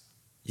sights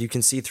you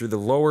can see through the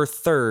lower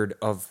third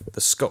of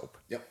the scope,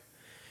 Yep.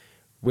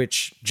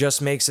 which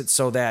just makes it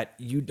so that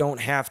you don't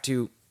have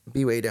to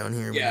be way down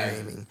here when Yeah. you're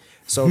aiming.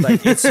 So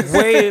like it's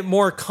way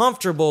more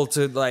comfortable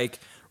to like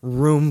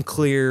room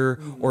clear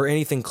or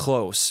anything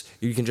close.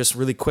 You can just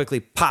really quickly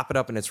pop it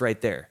up and it's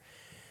right there.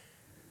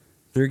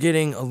 They're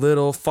getting a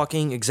little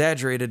fucking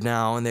exaggerated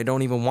now, and they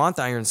don't even want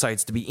the iron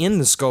sights to be in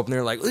the scope, and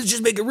they're like, let's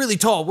just make it really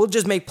tall. We'll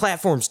just make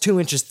platforms 2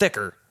 inches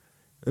thicker,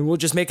 and we'll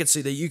just make it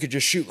so that you could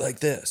just shoot like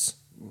this.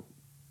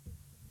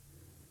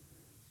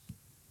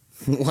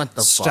 What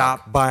the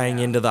Stop buying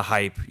into the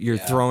hype. You're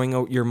throwing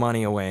your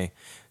money away.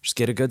 Just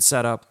get a good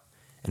setup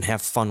and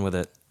have fun with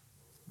it.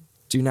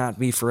 Do not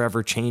be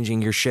forever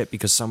changing your shit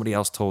because somebody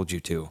else told you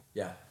to.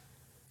 Yeah.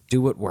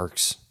 Do what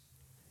works.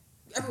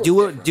 Everyone's Do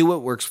different. what do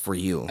what works for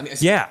you. I mean,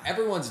 Yeah.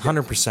 Everyone's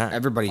different. 100%.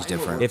 Everybody's Find what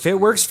different. works If it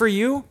works for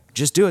you,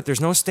 just do it.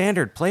 There's no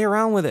standard. Play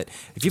around with it.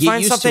 If you Get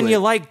find used to something you it.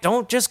 like,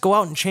 don't just go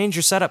out and change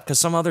your setup because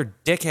some other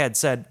dickhead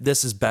said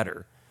this is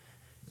better.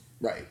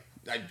 Right.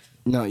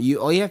 No,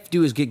 all you have to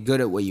do is get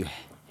good at what you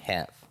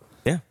have.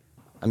 Yeah.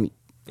 I mean,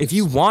 If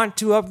you want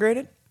to upgrade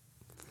it,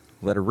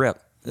 let it rip.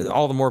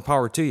 All the more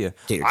power to you.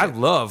 Dude, I yeah.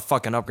 love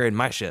fucking upgrading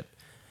my shit.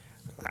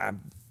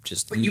 I'm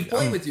just But you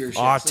play with your shit,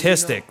 so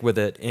autistic you know- with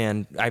it,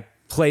 and I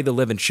play the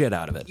living shit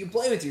out of it. You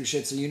play with your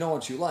shit, so you know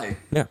what you like,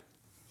 Yeah.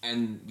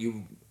 and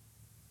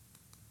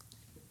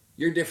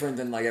you're different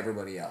than like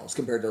everybody else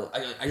compared to.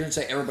 I shouldn't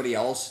say everybody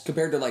else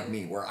compared to like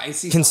me, where I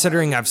see.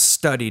 Considering something- I've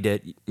studied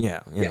it,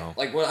 yeah, you know.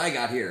 like what I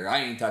got here, I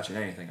ain't touching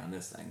anything on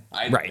this thing.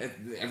 Right.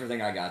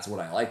 Everything I got's what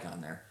I like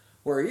on there.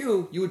 Where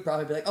you would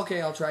probably be like,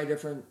 okay, I'll try a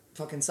different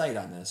fucking sight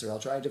on this, or I'll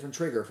try a different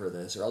trigger for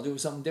this, or I'll do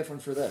something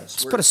different for this.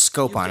 Just put a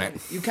scope on it.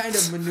 You kind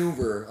of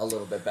maneuver a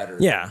little bit better.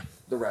 Yeah. Than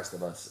the rest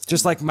of us.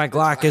 Just like my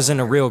Glock isn't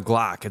a real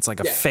Glock. It's like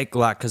a Yeah. fake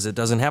Glock because it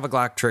doesn't have a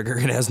Glock trigger.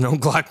 It has no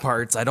Glock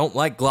parts. I don't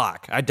like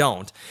Glock. I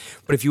don't.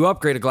 But if you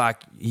upgrade a Glock,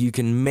 you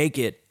can make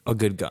it a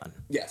good gun.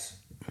 Yes.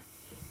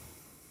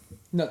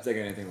 Not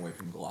taking anything away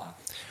from Glock.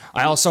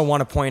 I also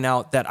want to point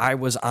out that I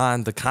was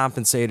on the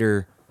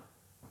compensator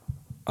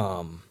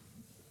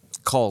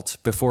cult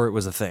before it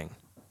was a thing.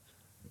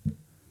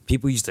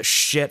 People used to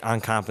shit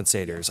on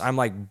compensators. I'm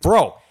like,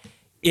 bro,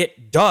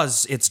 it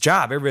does its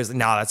job. Everybody's like,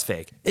 no, that's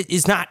fake.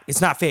 It's not.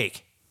 It's not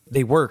fake.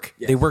 They work.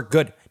 Yes. They work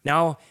good.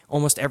 Now,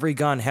 almost every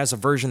gun has a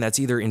version that's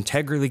either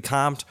integrally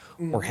comped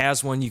or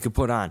has one you could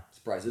put on.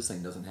 Surprised this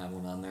thing doesn't have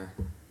one on there.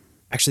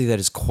 Actually, that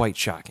is quite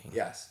shocking.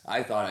 Yes,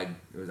 I thought I'd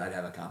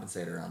have a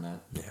compensator on that.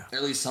 Yeah.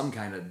 At least some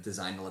kind of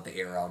design to let the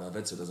air out of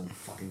it so it doesn't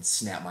fucking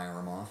snap my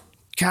arm off.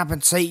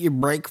 Compensate your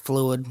brake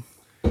fluid.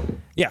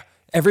 Yeah.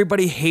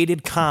 Everybody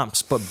hated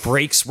comps, but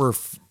brakes were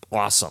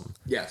awesome.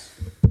 Yes.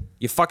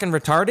 You fucking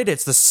retarded?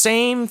 It's the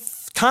same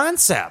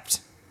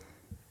concept.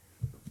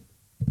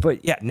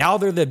 But yeah, now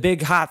they're the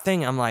big hot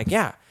thing. I'm like,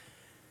 yeah.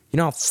 You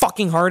know how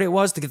fucking hard it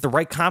was to get the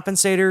right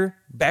compensator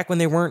back when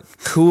they weren't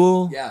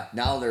cool? Yeah,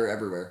 now they're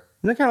everywhere.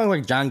 Doesn't that kind of look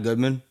like John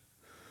Goodman?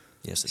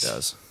 Yes, it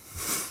does.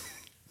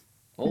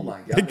 Oh my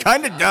god. It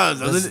kind of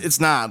does.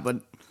 It's not, but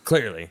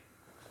Clearly.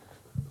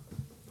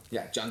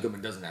 Yeah, John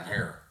Goodman doesn't have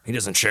hair. He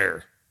doesn't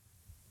share.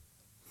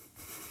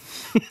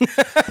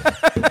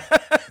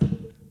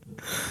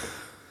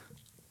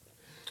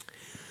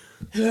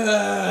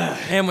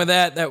 And with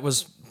that, that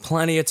was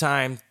plenty of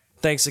time.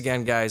 Thanks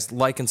again, guys.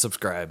 Like and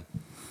subscribe.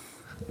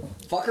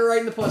 Fuck her right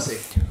in the pussy.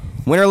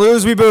 win or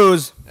lose, we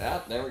booze.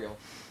 Yeah, there we go.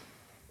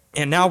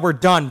 And now we're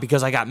done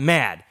because I got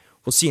mad.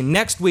 We'll see you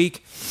next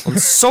week. I'm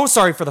so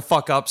sorry for the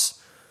fuck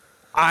ups.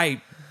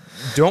 I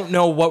don't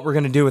know what we're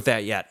going to do with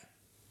that yet.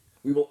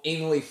 We will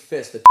anally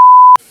fist the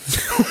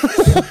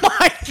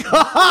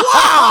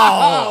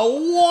Wow!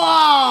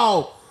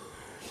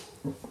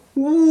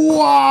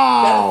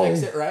 Wow! That'll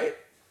fix it, right?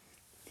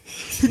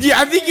 Yeah,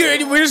 I think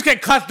we're just gonna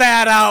cut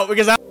that out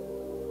because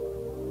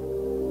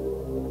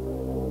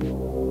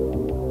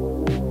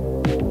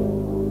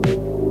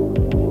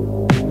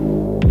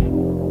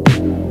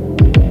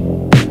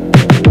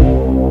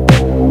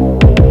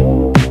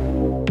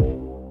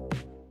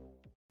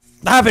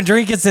I've been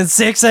drinking since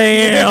 6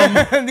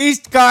 a.m. these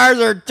cars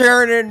are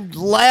turning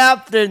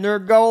left and they're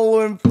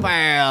going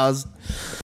fast.